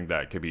 I don't think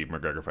that Khabib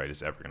McGregor fight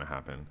is ever going to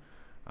happen,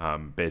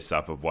 based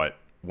off of what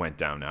went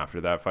down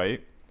after that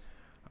fight.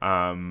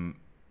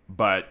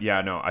 But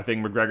yeah, no, I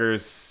think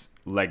McGregor's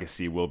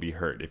legacy will be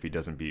hurt if he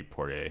doesn't beat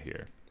Poirier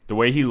here. The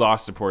way he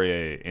lost to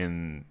Poirier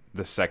in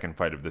the second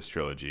fight of this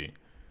trilogy,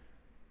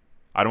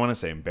 I don't want to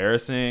say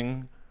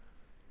embarrassing,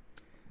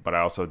 but I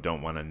also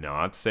don't want to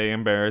not say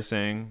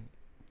embarrassing.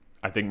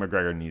 I think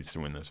McGregor needs to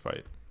win this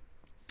fight.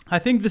 I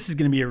think this is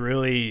going to be a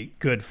really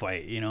good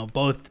fight.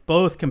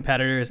 Both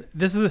competitors.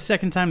 This is the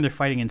second time they're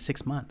fighting in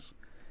 6 months.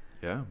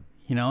 Yeah.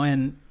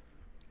 And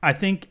I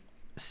think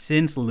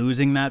since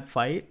losing that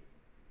fight,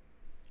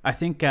 I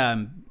think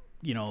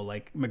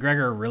like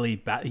McGregor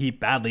really he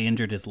badly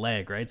injured his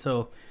leg, right?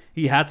 So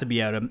he had to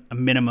be out a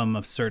minimum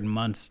of certain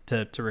months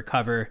to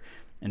recover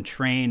and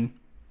train.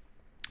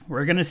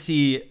 We're gonna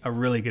see a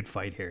really good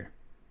fight here.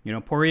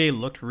 Poirier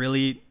looked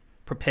really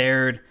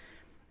prepared.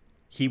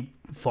 He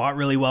fought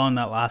really well in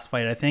that last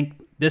fight. I think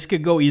this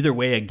could go either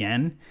way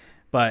again,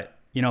 but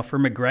for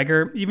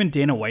McGregor, even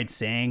Dana White's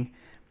saying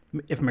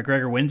if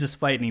McGregor wins this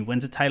fight and he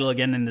wins a title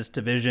again in this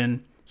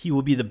division, he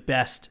will be the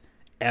best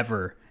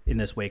ever in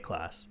this weight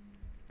class.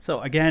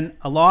 So again,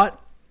 a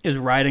lot is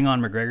riding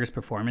on McGregor's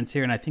performance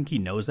here, and I think he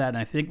knows that. And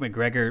I think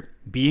McGregor,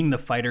 being the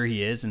fighter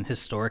he is and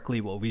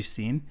historically what we've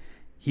seen,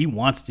 he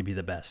wants to be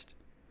the best.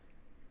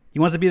 He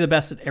wants to be the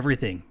best at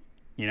everything,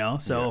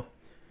 So yeah.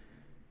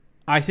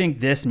 I think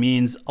this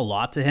means a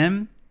lot to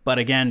him. But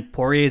again,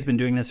 Poirier has been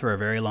doing this for a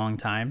very long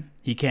time.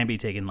 He can't be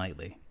taken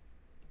lightly.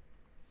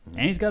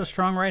 And he's got a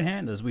strong right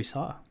hand, as we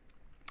saw.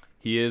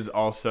 He is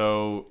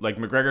also, like,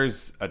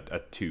 McGregor's a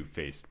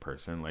two-faced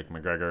person. Like,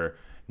 McGregor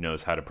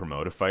knows how to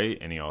promote a fight,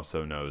 and he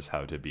also knows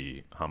how to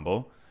be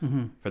humble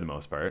for the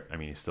most part. I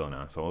mean, he's still an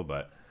asshole,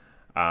 but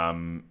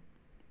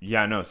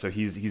Yeah, no. So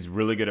he's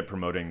really good at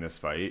promoting this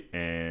fight,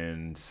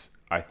 and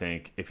I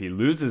think if he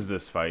loses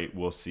this fight,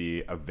 we'll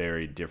see a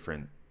very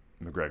different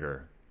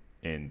McGregor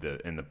in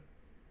the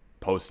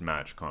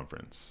post-match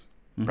conference,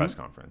 press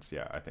conference.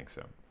 Yeah, I think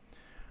so.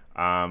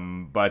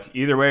 But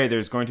either way,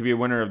 there's going to be a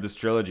winner of this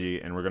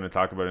trilogy, and we're going to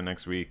talk about it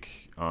next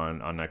week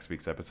on next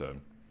week's episode.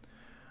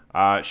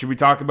 Should we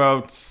talk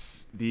about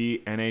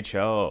the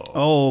NHL?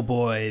 Oh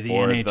boy, the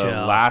for NHL.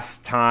 the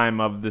last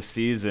time of the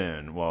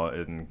season. Well,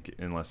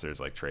 unless there's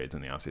like trades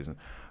in the offseason.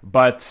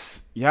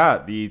 But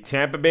yeah, the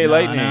Tampa Bay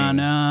Lightning.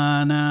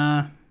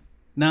 Na.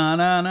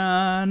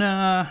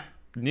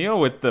 Neil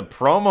with the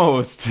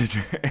promos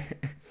today.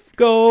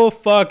 Go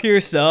fuck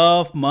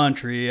yourself,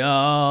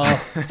 Montreal.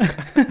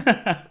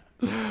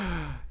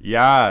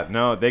 Yeah,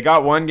 no, they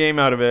got one game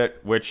out of it,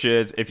 which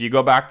is, if you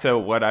go back to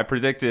what I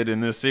predicted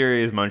in this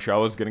series,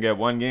 Montreal was going to get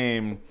one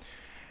game,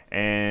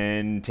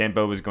 and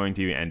Tampa was going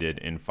to end it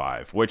in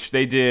 5, which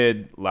they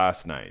did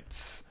last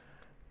night.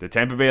 The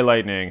Tampa Bay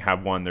Lightning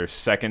have won their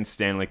second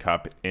Stanley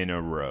Cup in a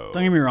row.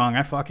 Don't get me wrong,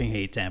 I fucking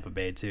hate Tampa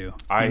Bay too.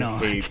 I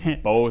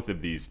hate both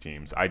of these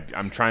teams.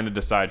 I'm trying to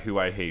decide who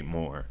I hate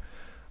more.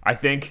 I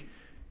think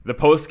the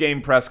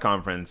post-game press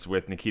conference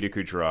with Nikita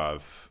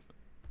Kucherov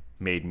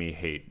made me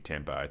hate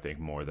Tampa, I think,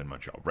 more than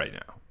Montreal right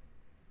now.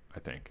 I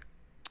think.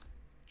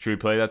 Should we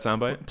play that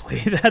soundbite? Play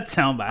that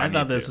soundbite. I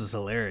thought this was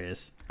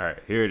hilarious. All right,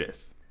 here it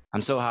is.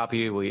 I'm so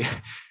happy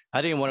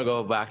I didn't want to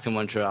go back to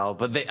Montreal,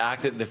 but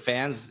the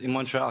fans in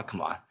Montreal, come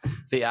on.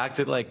 They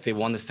acted like they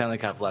won the Stanley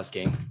Cup last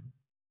game.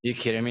 Are you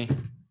kidding me?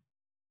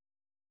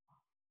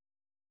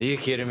 Are you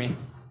kidding me?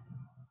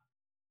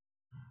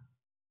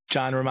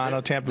 John Romano,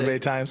 Tampa Bay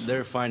Times.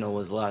 Their final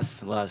was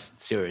last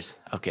series.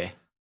 Okay.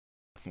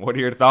 What are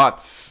your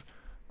thoughts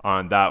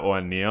on that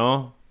one,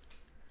 Neil?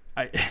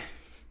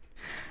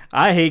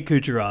 I hate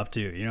Kucherov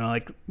too, you know,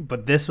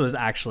 but this was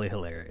actually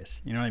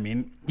hilarious. You know what I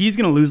mean? He's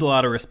going to lose a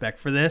lot of respect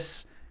for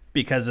this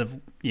because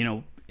of, you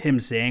know, him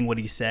saying what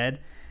he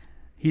said.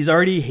 He's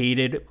already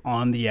hated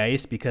on the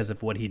ice because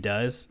of what he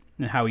does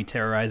and how he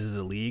terrorizes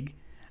the league.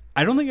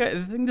 I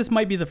think this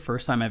might be the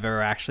first time I've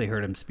ever actually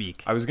heard him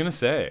speak. I was going to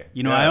say.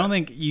 You know, yeah. I don't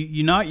think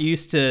you're not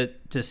used to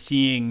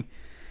seeing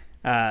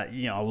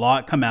you know, a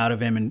lot come out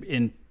of him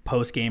in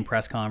post-game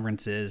press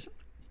conferences,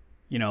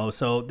 you know,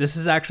 so this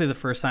is actually the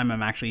first time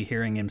I'm actually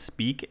hearing him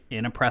speak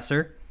in a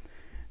presser.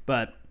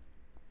 But,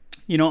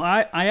 you know,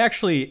 I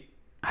actually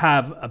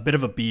have a bit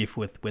of a beef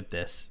with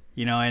this,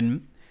 you know,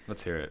 and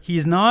let's hear it.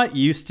 He's not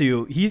used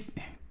to,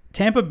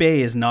 Tampa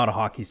Bay is not a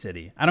hockey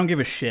city. I don't give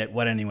a shit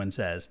what anyone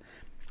says.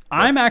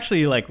 Right. I'm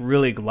actually like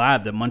really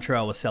glad that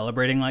Montreal was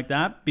celebrating like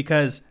that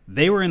because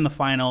they were in the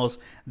finals.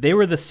 They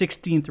were the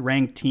 16th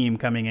ranked team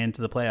coming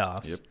into the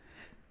playoffs. Yep.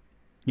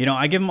 You know,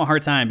 I give them a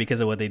hard time because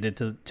of what they did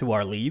to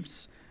our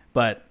Leafs,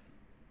 but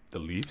the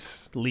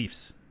Leafs? The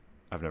Leafs.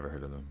 I've never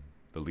heard of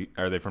them.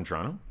 Are they from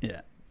Toronto?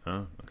 Yeah.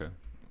 Oh, okay.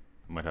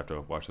 Might have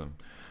to watch them.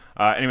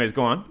 Anyways,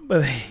 go on.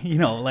 But you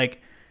know, like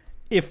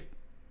if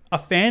a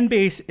fan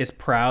base is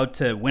proud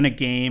to win a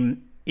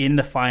game in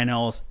the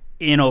finals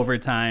in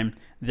overtime,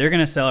 they're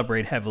going to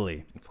celebrate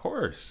heavily. Of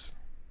course.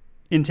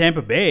 In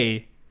Tampa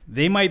Bay,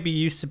 they might be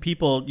used to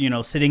people, you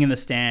know, sitting in the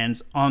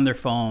stands on their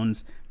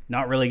phones,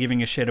 not really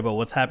giving a shit about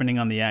what's happening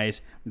on the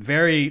ice.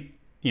 Very,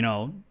 you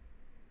know,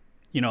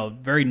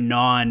 very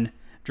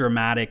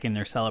non-dramatic in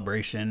their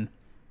celebration.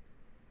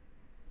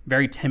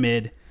 Very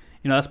timid.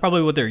 You know, that's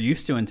probably what they're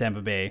used to in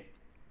Tampa Bay.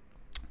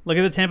 Look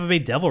at the Tampa Bay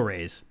Devil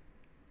Rays.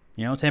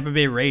 You know, Tampa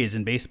Bay Rays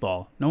in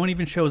baseball. No one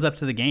even shows up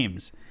to the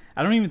games.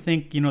 I don't even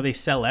think, you know, they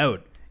sell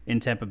out in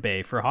Tampa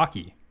Bay for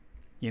hockey.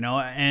 You know,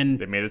 and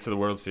they made it to the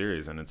World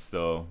Series, and it's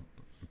still,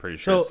 I'm pretty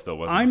sure it still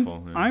wasn't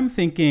full. Yeah. I'm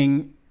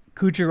thinking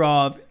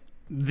Kucherov,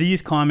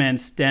 these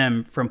comments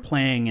stem from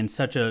playing in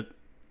such a,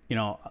 you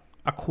know,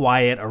 a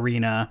quiet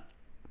arena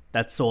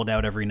that's sold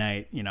out every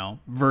night, you know,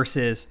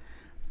 versus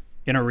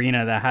an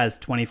arena that has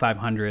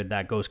 2,500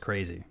 that goes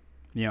crazy.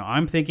 You know,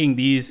 I'm thinking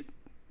these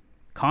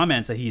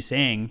comments that he's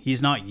saying,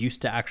 he's not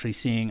used to actually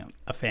seeing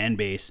a fan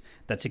base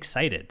that's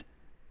excited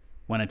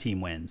when a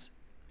team wins,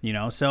 you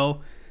know?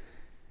 So,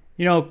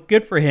 you know,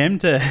 good for him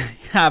to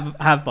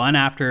have fun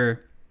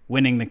after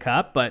winning the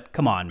cup, but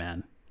come on,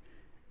 man.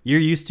 You're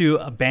used to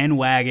a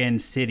bandwagon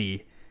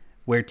city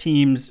where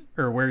teams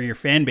or where your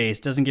fan base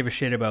doesn't give a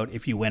shit about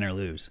if you win or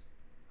lose.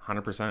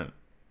 100%.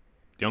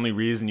 The only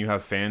reason you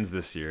have fans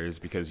this year is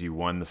because you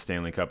won the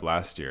Stanley Cup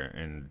last year,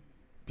 and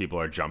people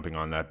are jumping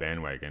on that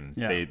bandwagon.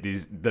 Yeah.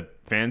 The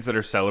fans that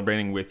are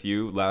celebrating with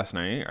you last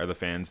night are the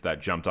fans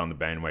that jumped on the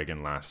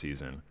bandwagon last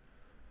season.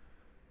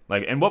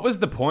 Like, and what was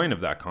the point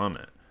of that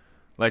comment?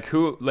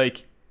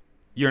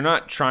 You're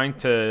not trying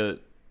to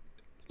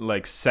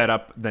like set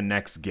up the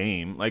next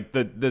game. Like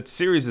the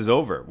series is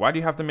over. Why do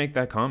you have to make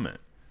that comment?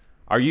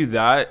 Are you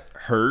that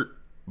hurt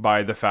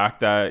by the fact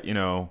that, you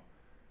know,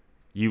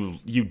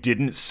 you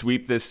didn't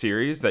sweep this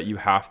series that you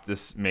have to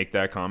make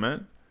that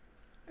comment?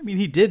 I mean,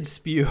 he did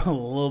spew a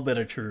little bit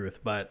of truth,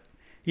 but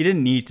he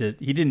didn't need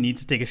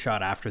to take a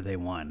shot after they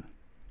won.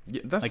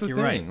 Yeah, that's like, the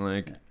thing. Right.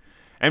 Like,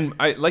 And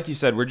like you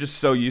said, we're just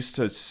so used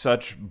to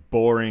such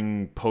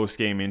boring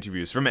post-game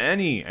interviews from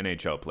any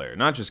NHL player,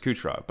 not just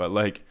Kucherov, but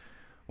like,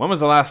 when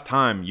was the last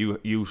time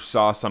you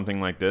saw something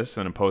like this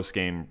in a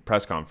post-game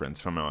press conference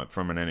from an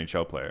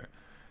NHL player?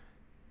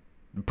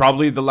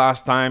 Probably the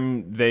last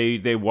time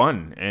they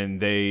won,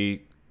 and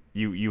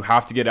you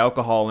have to get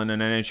alcohol in an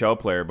NHL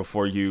player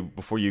before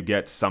you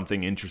get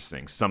something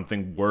interesting,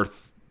 something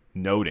worth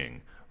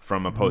noting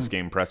from a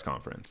post-game press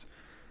conference.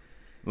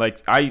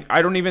 Like,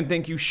 I don't even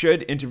think you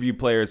should interview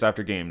players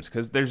after games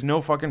because there's no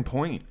fucking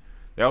point.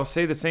 They all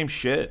say the same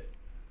shit.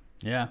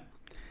 Yeah.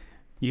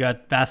 You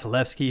got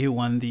Vasilevsky, who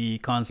won the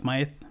Conn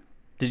Smythe.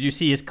 Did you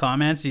see his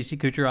comments? Did you see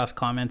Kucherov's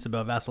comments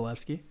about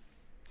Vasilevsky?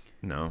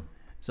 No.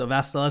 So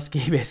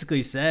Vasilevsky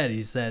basically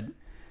said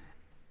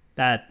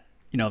that,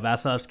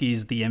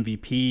 Vasilevsky's the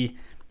MVP.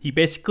 He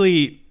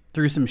basically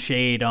threw some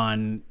shade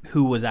on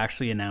who was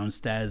actually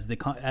announced as the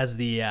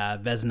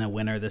Vezina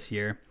winner this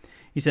year.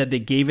 He said they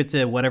gave it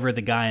to whatever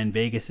the guy in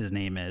Vegas'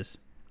 name is.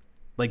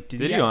 Like,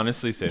 did he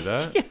honestly say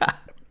that? Yeah.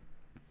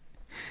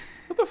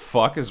 What the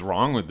fuck is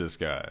wrong with this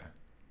guy?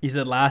 He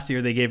said last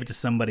year they gave it to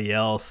somebody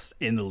else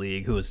in the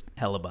league who was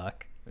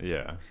Hellebuck.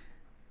 Yeah.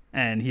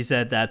 And he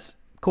said that's,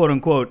 quote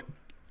unquote,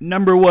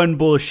 number one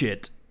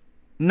bullshit.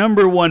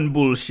 Number one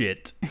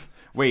bullshit.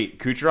 Wait,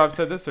 Kucherov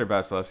said this or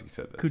Vasilevsky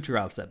said this?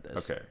 Kucherov said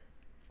this. Okay.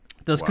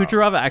 Does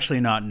Kucherov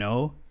actually not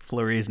know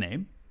Fleury's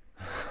name?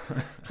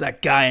 It's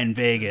that guy in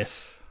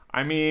Vegas.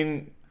 I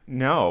mean,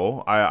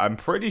 no. I'm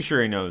pretty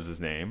sure he knows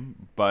his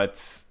name,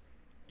 but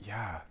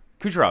yeah.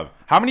 Kucherov,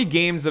 how many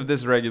games of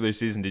this regular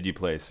season did you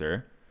play,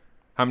 sir?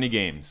 How many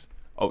games?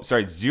 Oh,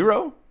 sorry,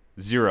 0?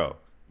 0.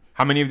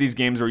 How many of these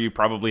games were you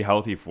probably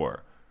healthy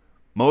for?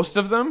 Most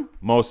of them?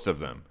 Most of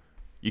them.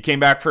 You came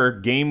back for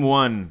game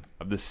 1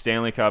 of the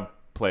Stanley Cup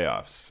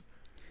playoffs.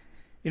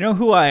 You know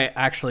who I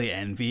actually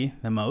envy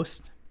the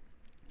most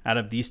out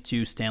of these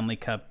two Stanley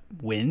Cup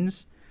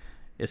wins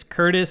is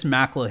Curtis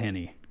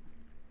McElhinney,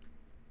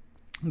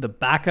 the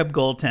backup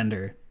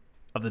goaltender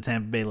of the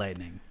Tampa Bay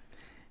Lightning.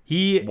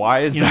 Why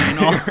is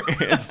that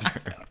your answer?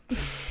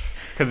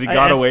 Because he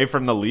got away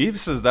from the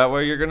Leafs? Is that what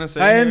you're going to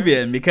say? I envy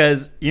him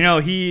because,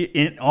 he,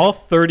 in all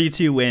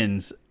 32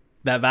 wins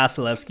that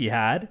Vasilevsky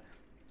had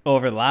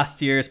over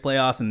last year's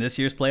playoffs and this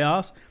year's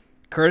playoffs,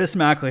 Curtis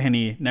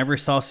McElhinney never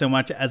saw so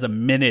much as a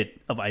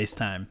minute of ice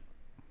time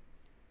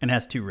and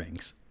has 2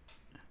 rings.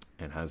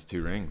 And has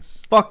 2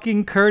 rings.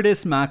 Fucking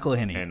Curtis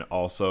McElhinney. And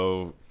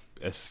also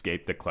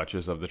escaped the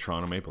clutches of the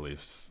Toronto Maple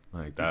Leafs.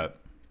 Like that.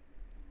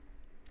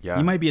 Yeah.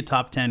 He might be a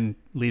top 10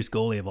 Leafs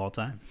goalie of all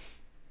time.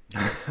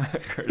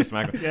 Curtis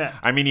McElhinney. Yeah.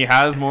 I mean, he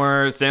has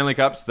more Stanley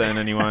Cups than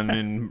anyone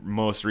in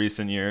most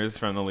recent years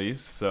from the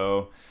Leafs,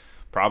 so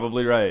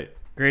probably right.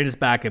 Greatest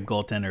backup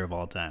goaltender of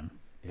all time.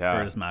 Yeah.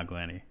 Curtis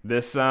McElhinney.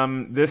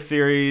 This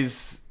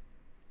series,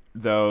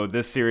 though,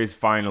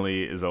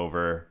 finally is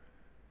over.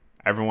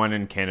 Everyone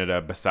in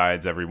Canada,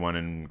 besides everyone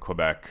in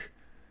Quebec,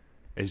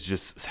 is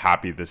just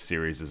happy this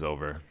series is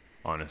over,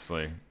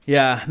 honestly.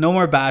 Yeah, no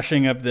more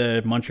bashing of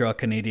the Montreal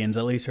Canadiens,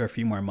 at least for a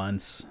few more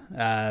months.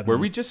 Were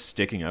we just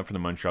sticking up for the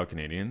Montreal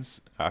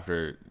Canadiens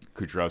after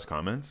Kucherov's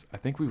comments? I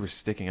think we were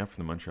sticking up for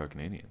the Montreal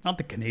Canadiens. Not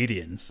the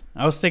Canadiens.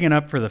 I was sticking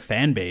up for the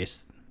fan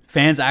base.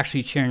 Fans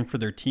actually cheering for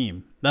their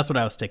team. That's what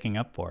I was sticking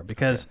up for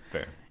because,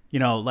 fair.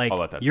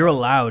 You're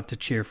allowed to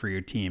cheer for your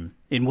team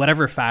in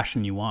whatever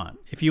fashion you want.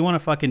 If you want to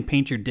fucking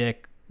paint your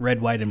dick red,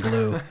 white, and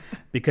blue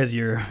because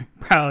you're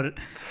proud,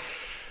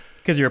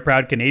 because you're a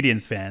proud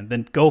Canadiens fan,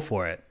 then go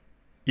for it.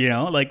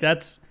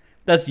 That's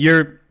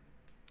your,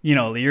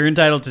 you're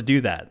entitled to do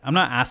that. I'm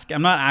not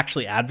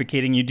actually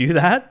advocating you do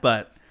that,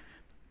 but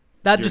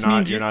that just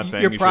means you're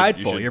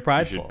prideful. You're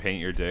prideful. You should paint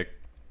your dick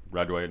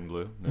red, white, and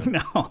blue.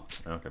 No.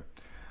 Okay.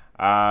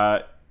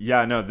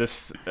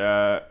 This,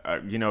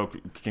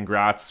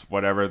 congrats,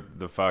 whatever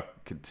the fuck,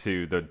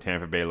 to the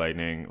Tampa Bay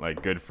Lightning.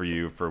 Like, good for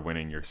you for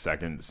winning your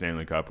second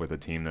Stanley Cup with a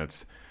team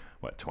that's,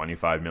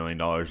 $25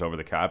 million over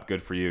the cap.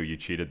 Good for you. You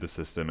cheated the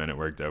system and it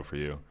worked out for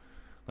you.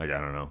 Like, I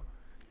don't know.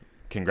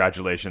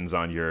 Congratulations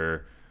on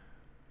you're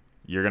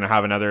going to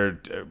have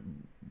another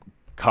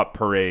cup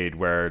parade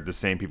where the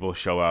same people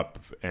show up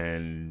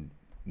and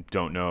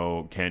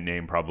can't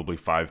name probably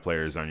 5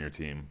 players on your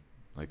team.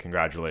 Like,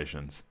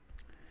 congratulations.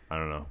 I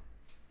don't know.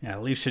 Yeah,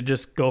 the Leafs should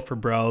just go for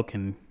broke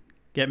and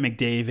get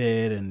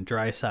McDavid and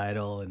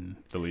Draisaitl and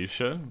the Leafs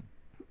should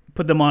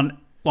put them on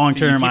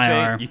long-term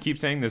IR. You keep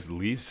saying this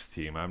Leafs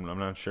team. I'm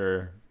not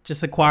sure.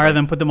 Just acquire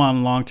them, put them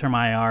on long-term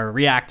IR,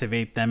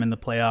 reactivate them in the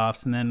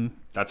playoffs, and then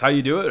that's how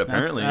you do it.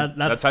 Apparently,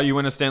 that's how you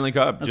win a Stanley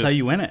Cup. That's how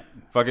you win it.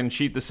 Fucking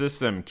cheat the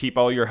system. Keep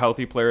all your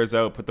healthy players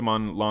out. Put them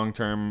on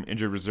long-term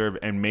injured reserve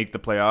and make the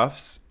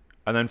playoffs,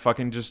 and then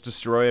fucking just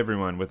destroy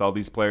everyone with all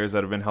these players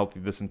that have been healthy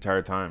this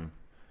entire time.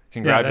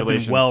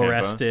 Congratulations, well Tampa.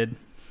 rested.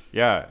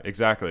 Yeah,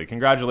 exactly.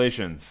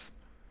 Congratulations.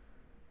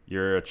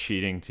 You're a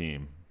cheating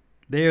team.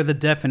 They are the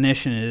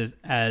definition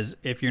as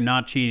if you're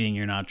not cheating,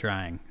 you're not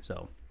trying.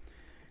 So,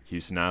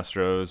 Houston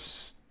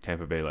Astros,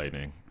 Tampa Bay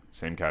Lightning,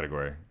 same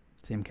category.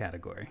 Same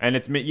category. And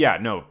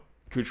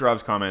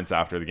Kucherov's comments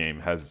after the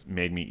game has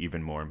made me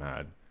even more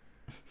mad.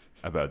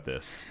 about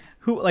this.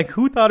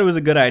 Who thought it was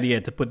a good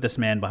idea to put this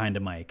man behind a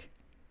mic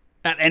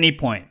at any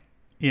point?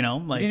 You know,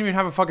 He like, didn't even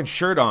have a fucking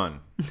shirt on.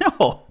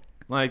 no.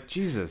 Like,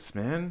 Jesus,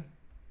 man.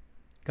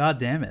 God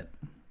damn it.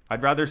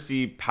 I'd rather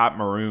see Pat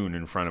Maroon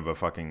in front of a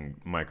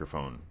fucking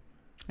microphone.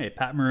 Hey,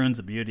 Pat Maroon's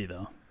a beauty,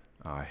 though.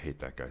 Oh, I hate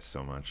that guy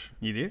so much.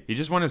 You do? He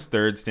just won his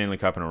 3rd Stanley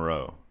Cup in a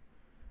row.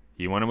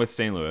 He won it with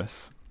St.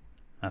 Louis,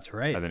 That's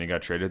right. and then he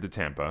got traded to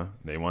Tampa.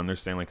 They won their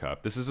Stanley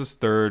Cup. This is his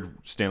 3rd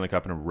Stanley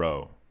Cup in a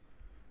row.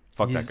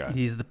 Fuck that guy.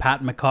 He's the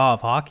Pat McCaw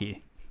of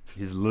hockey.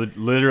 He's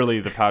literally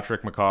the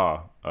Patrick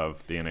McCaw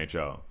of the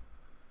NHL.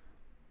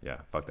 Yeah,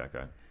 fuck that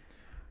guy.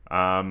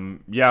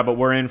 Yeah, but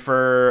we're in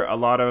for a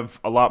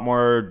lot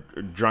more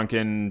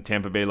drunken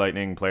Tampa Bay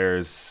Lightning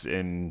players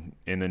in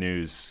the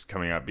news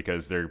coming up,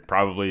 because they're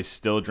probably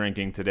still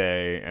drinking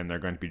today, and they're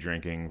going to be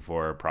drinking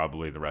for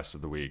probably the rest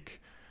of the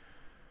week.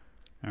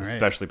 All right.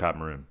 Especially Pat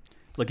Maroon.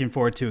 Looking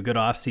forward to a good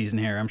offseason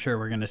here. I'm sure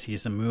we're going to see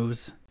some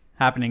moves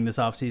happening this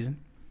offseason.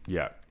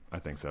 Yeah, I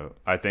think so.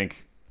 I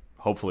think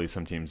hopefully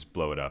some teams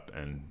blow it up,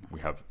 and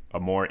we have a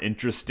more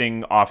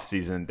interesting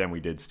offseason than we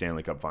did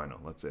Stanley Cup final.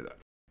 Let's say that.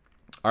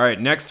 All right,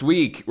 next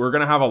week we're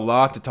gonna have a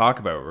lot to talk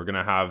about. We're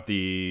gonna have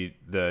the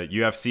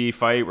UFC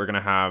fight. We're gonna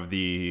have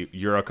the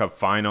Euro Cup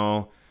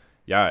final.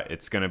 Yeah,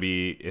 it's gonna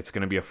be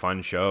a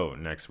fun show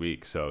next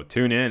week. So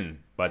tune in.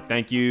 But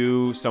thank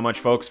you so much,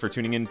 folks, for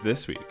tuning in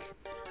this week.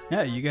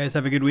 Yeah, you guys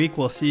have a good week.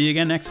 We'll see you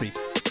again next week.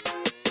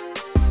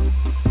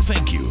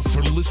 Thank you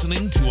for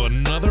listening to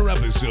another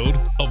episode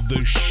of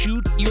the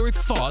Shoot Your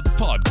Thought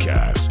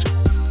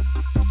podcast.